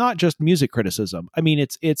 it's not just music criticism. I mean,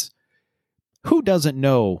 it's who doesn't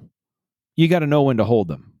know? You got to know when to hold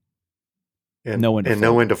them, and know when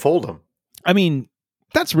to fold them. I mean,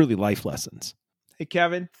 that's really life lessons. Hey,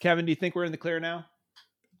 Kevin, do you think we're in the clear now?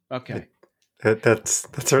 Okay, that's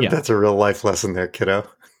a real life lesson there, kiddo.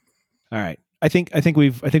 All right, I think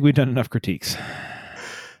we've done enough critiques.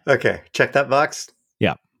 Okay, check that box.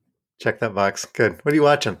 Yeah, check that box. Good. What are you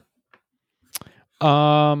watching?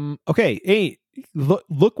 Okay. Hey,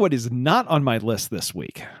 look what is not on my list this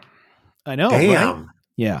week. I know. Damn. Right?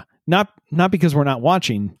 Yeah. Not because we're not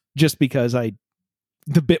watching, just because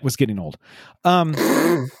the bit was getting old.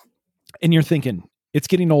 And you're thinking, it's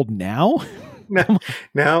getting old now?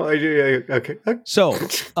 Now okay. So,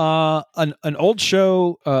 an old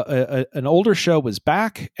show, an older show was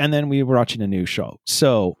back, and then we were watching a new show.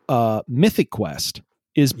 So, Mythic Quest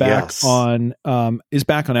is back on Apple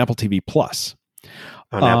TV Plus.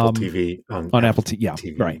 On Apple TV. On Apple TV. Yeah.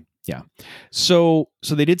 TV. Right. Yeah. So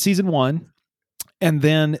they did season 1, and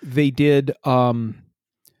then they did,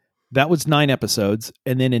 that was 9 episodes.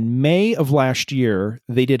 And then in May of last year,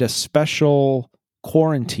 they did a special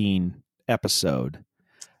quarantine episode.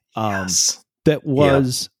 That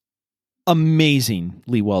was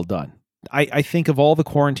amazingly well done. I think of all the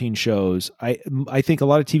quarantine shows, I think a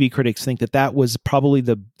lot of TV critics think that was probably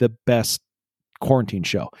the best quarantine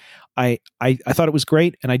show. I thought it was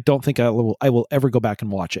great, and I don't think I will ever go back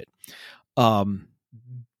and watch it,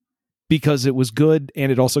 because it was good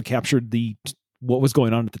and it also captured what was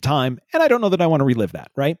going on at the time, and I don't know that I want to relive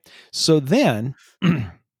that. Right. So then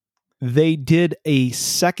they did a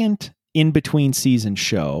second in between season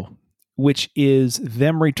show, which is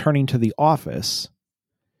them returning to the office,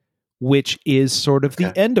 which is sort of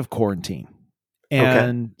the end of quarantine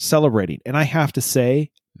and celebrating. And I have to say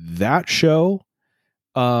that show,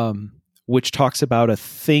 which talks about a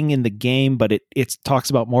thing in the game, but it talks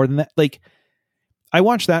about more than that. Like, I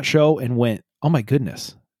watched that show and went, oh my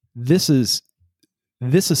goodness, this is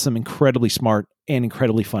some incredibly smart and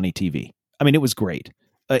incredibly funny TV. I mean, it was great.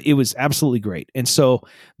 It was absolutely great. And so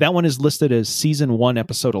that one is listed as season 1,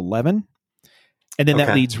 episode 11. And then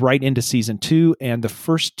that leads right into season 2. And the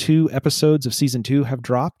first 2 episodes of season 2 have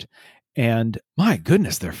dropped. And my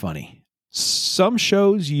goodness, they're funny. Some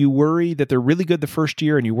shows you worry that they're really good the first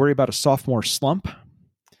year and you worry about a sophomore slump.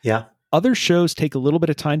 Yeah. Other shows take a little bit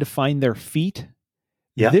of time to find their feet.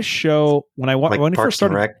 Yeah. This show, when I first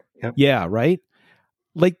started, yeah, right.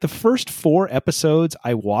 Like the first 4 episodes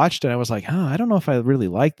I watched and I was like, I don't know if I really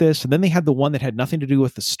like this. And then they had the one that had nothing to do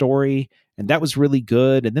with the story, and that was really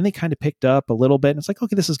good. And then they kind of picked up a little bit, and it's like,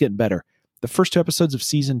 okay, this is getting better. The first 2 episodes of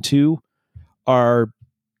season 2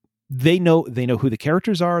 they know who the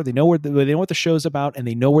characters are, they know what the show's about, and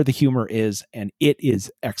they know where the humor is, and it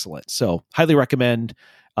is excellent. So highly recommend.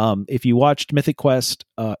 If you watched Mythic Quest,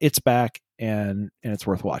 it's back and it's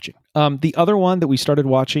worth watching. The other one that we started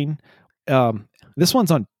watching, this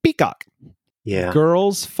one's on Peacock. Yeah.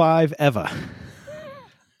 Girls 5 Eva.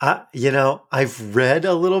 I've read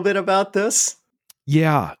a little bit about this.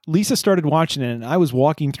 Yeah. Lisa started watching it and I was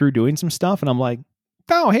walking through doing some stuff and I'm like,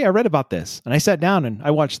 oh, hey, I read about this. And I sat down and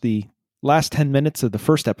I watched the last 10 minutes of the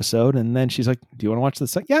first episode. And then she's like, do you want to watch the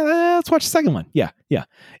second? Yeah, let's watch the second one. Yeah. Yeah.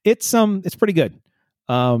 It's pretty good.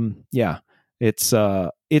 Yeah. It's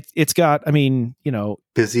got,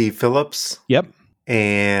 Busy Phillips. Yep.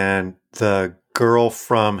 And the girl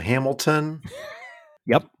from Hamilton.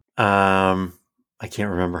 Yep. I can't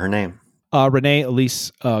remember her name. Renee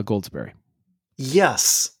Elise Goldsberry.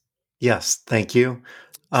 Yes. Thank you.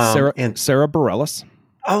 Sarah Bareilles.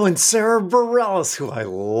 Oh, and Sarah Bareilles, who I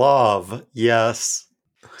love. Yes.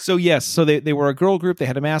 So they were a girl group. They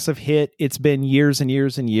had a massive hit. It's been years and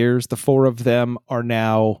years and years. The 4 of them are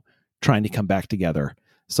now trying to come back together.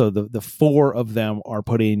 So the 4 of them are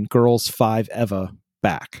putting Girls 5 Eva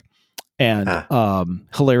back, and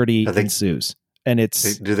hilarity ensues. And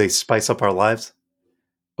do they spice up our lives?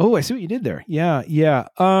 Oh, I see what you did there. Yeah.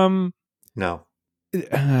 No.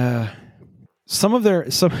 Some of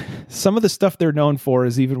the stuff they're known for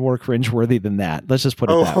is even more cringeworthy than that. Let's just put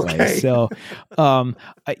it that way. So,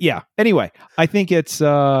 yeah. Anyway, I think it's you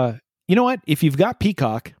know what? If you've got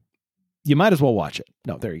Peacock, you might as well watch it.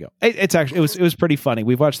 No, there you go. It's actually it was pretty funny.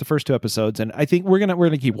 We've watched the first 2 episodes, and I think we're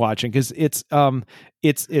gonna keep watching because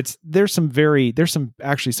there's some very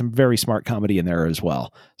smart comedy in there as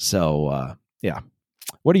well. So yeah.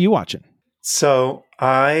 What are you watching? So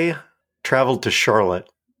I traveled to Charlotte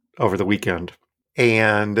over the weekend,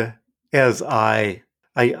 and as I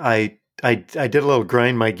did a little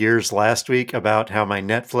grind my gears last week about how my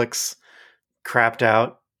Netflix crapped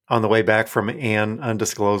out on the way back from an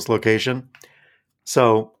undisclosed location.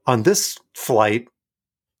 So on this flight,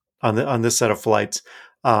 on this set of flights,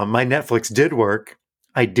 my Netflix did work.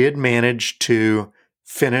 I did manage to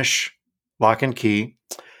finish Lock and Key.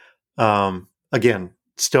 Again,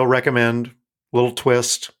 still recommend. Little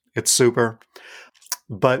twist. It's super.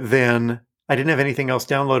 But then I didn't have anything else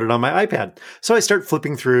downloaded on my iPad. So I start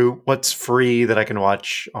flipping through what's free that I can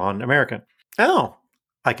watch on American. Oh,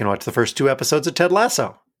 I can watch the first 2 episodes of Ted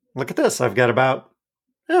Lasso. Look at this. I've got about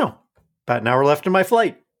an hour left in my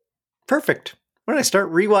flight. Perfect. When I start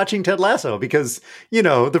rewatching Ted Lasso, because,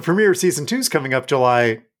 the premiere of season 2 is coming up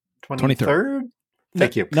July 23rd.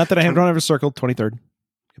 Thank you. Not that I don't have a circled 23rd.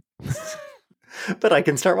 But I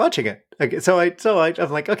can start watching it. Okay, so I'm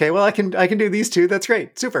like, okay, well, I can do these 2. That's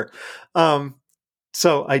great. Super.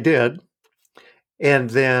 So I did, and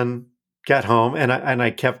then got home and I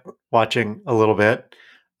kept watching a little bit.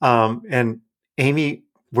 And Amy,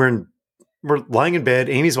 we're lying in bed.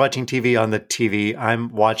 Amy's watching TV on the TV. I'm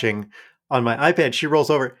watching on my iPad. She rolls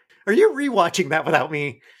over. Are you rewatching that without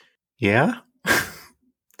me? Yeah.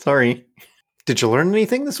 Sorry. Did you learn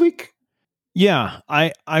anything this week? Yeah,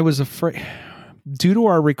 I was afraid. Due to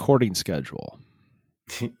our recording schedule,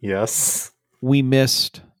 yes, we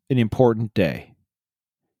missed an important day.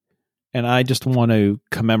 and I just want to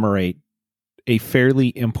commemorate a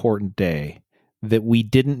fairly important day that we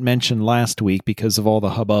didn't mention last week because of all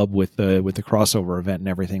the hubbub with the crossover event and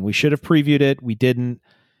everything. We should have previewed it. We didn't.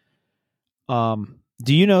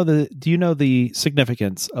 Do you know the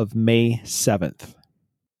significance of May 7th?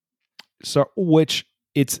 So, which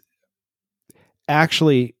it's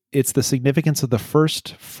the significance of the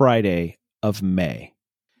first Friday of May.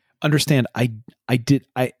 Understand,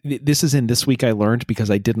 this is in This Week I Learned,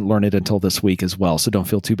 because I didn't learn it until this week as well. So don't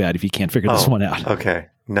feel too bad if you can't figure this one out. Okay.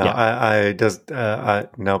 No, yeah.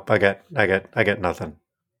 Nope. I get nothing.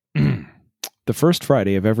 The first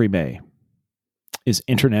Friday of every May is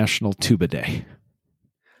International Tuba Day.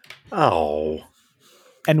 Oh.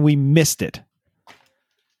 And we missed it.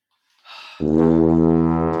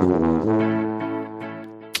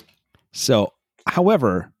 So,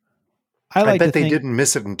 however, I bet they didn't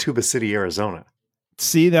miss it in Tuba City, Arizona.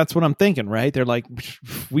 See, that's what I'm thinking, right? They're like,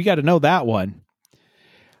 we got to know that one.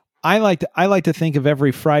 I like to think of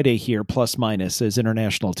every Friday here, plus minus, as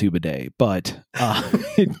International Tuba Day, but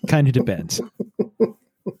it kind of depends.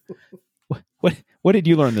 What did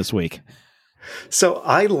you learn this week? So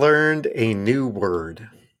I learned a new word.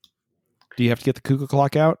 Do you have to get the cuckoo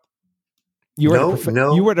clock out? You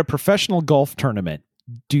were at a professional golf tournament.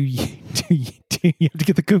 Do you have to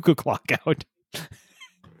get the cuckoo clock out?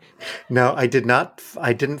 No, I did not.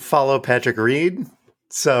 I didn't follow Patrick Reed,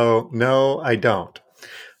 so no, I don't.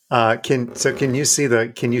 Can you see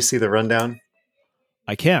the rundown?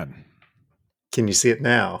 I can. Can you see it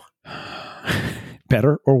now?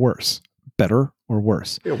 Better or worse? Better or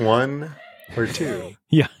worse? 1 or 2?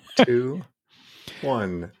 Yeah. 2,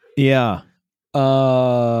 1. Yeah.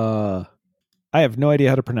 I have no idea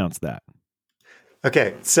how to pronounce that.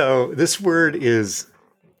 Okay, so this word is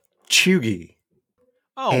chuggy.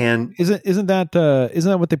 Oh, and isn't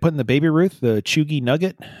that what they put in the Baby Ruth, the chuggy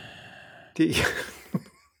nugget?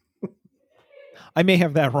 I may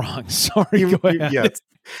have that wrong. Sorry. Go ahead. Yes.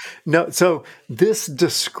 No. So this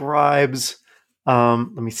describes.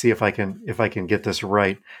 Let me see if I can get this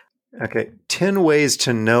right. Okay, 10 ways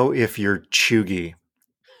to know if you're chuggy.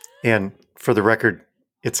 And for the record,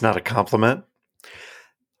 it's not a compliment.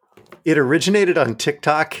 It originated on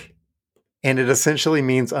TikTok, and it essentially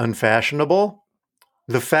means unfashionable.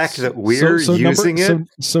 The fact that we're using it.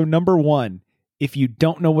 So number one, if you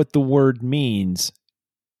don't know what the word means,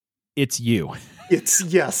 it's you.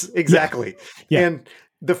 Yes, exactly. Yeah. And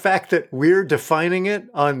the fact that we're defining it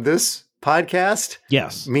on this podcast,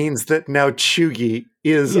 yes, means that now chuggy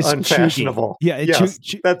is unfashionable. Chuggy. Yeah, yes,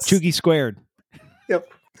 that's chuggy squared. Yep.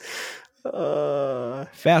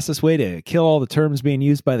 Fastest way to kill all the terms being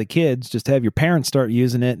used by the kids, just have your parents start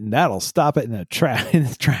using it, and that'll stop it in the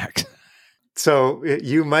tracks. So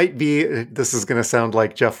you might be. This is going to sound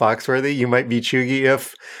like Jeff Foxworthy. You might be chuggy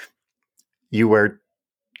if you wear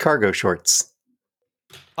cargo shorts.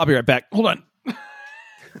 I'll be right back. Hold on.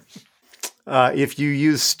 If you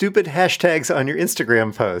use stupid hashtags on your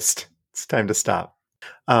Instagram post, it's time to stop.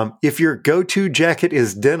 If your go-to jacket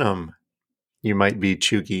is denim, you might be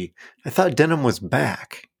chuggy. I thought denim was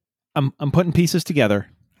back. I'm putting pieces together.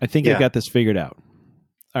 I think I got this figured out.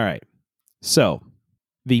 All right. So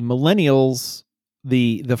the millennials,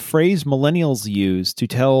 the phrase millennials use to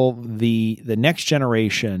tell the next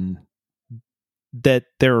generation that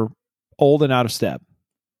they're old and out of step,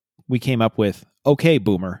 we came up with, okay,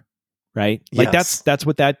 boomer, right? Like that's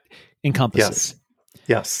what that encompasses.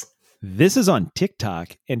 Yes. This is on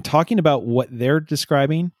TikTok, and talking about what they're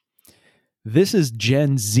describing, this is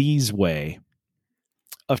Gen Z's way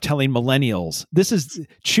of telling millennials. This is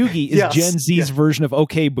chuggy is Gen Z's version of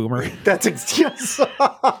okay, boomer. That's yes.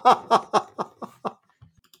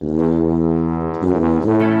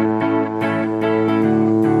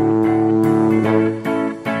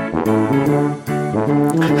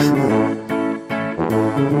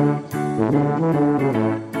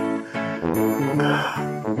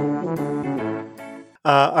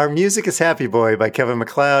 Our music is Happy Boy by Kevin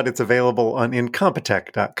MacLeod. It's available on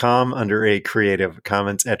Incompetech.com under a Creative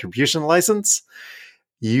Commons Attribution license.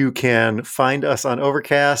 You can find us on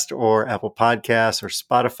Overcast or Apple Podcasts or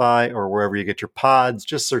Spotify or wherever you get your pods.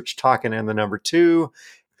 Just search Talkin' and the number 2.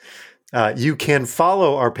 You can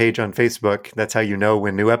follow our page on Facebook. That's how you know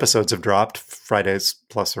when new episodes have dropped, Fridays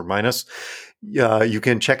plus or minus. You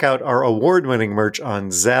can check out our award-winning merch on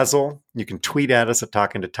Zazzle. You can tweet at us at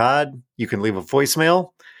Talking to Todd. You can leave a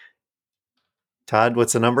voicemail. Todd,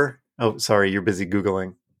 what's the number? Oh, sorry, you're busy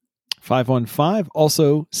Googling. 515,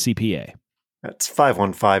 also CPA. That's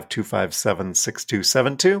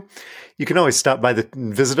 515-257-6272. You can always stop by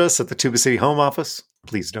visit us at the Tuba City home office.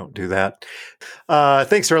 Please don't do that.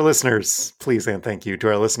 Thanks to our listeners. Please and thank you to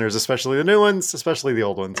our listeners, especially the new ones, especially the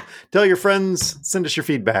old ones. Tell your friends, send us your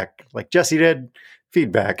feedback, like Jesse did,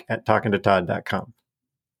 feedback@talkingtotodd.com.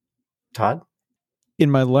 Todd?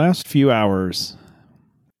 In my last few hours,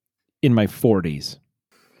 in my 40s,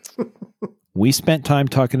 we spent time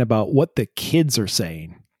talking about what the kids are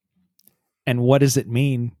saying and what does it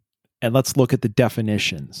mean. And let's look at the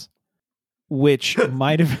definitions, which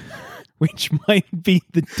might be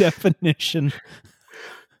the definition.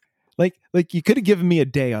 Like you could have given me a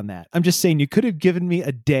day on that. I'm just saying you could have given me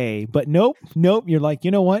a day, but nope. You're like, you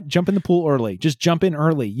know what? Jump in the pool early. Just jump in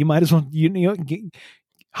early. You might as well,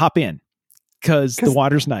 hop in because the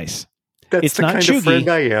water's nice. That's it's the not kind chuggy. of friend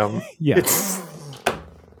I am. Yeah.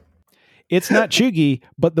 It's not chuggy,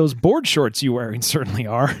 but those board shorts you're wearing certainly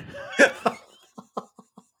are.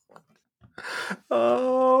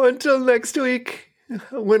 Oh, until next week,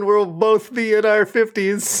 when we'll both be in our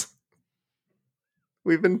 50s.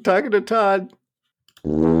 We've been talking to Todd.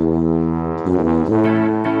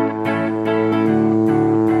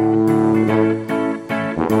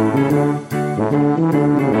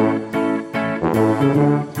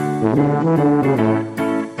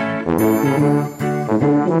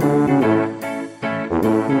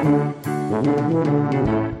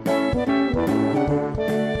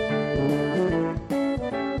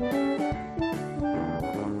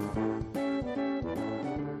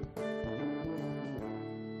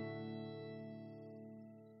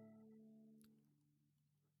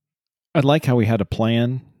 I like how we had a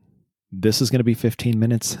plan. This is going to be 15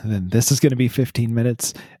 minutes, and then this is going to be 15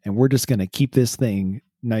 minutes, and we're just going to keep this thing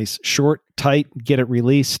nice, short, tight, get it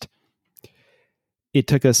released. It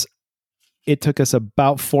took us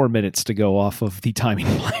about 4 minutes to go off of the timing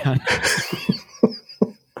plan.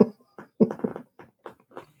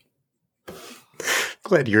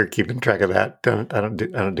 Glad you're keeping track of that. I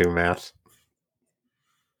don't do math.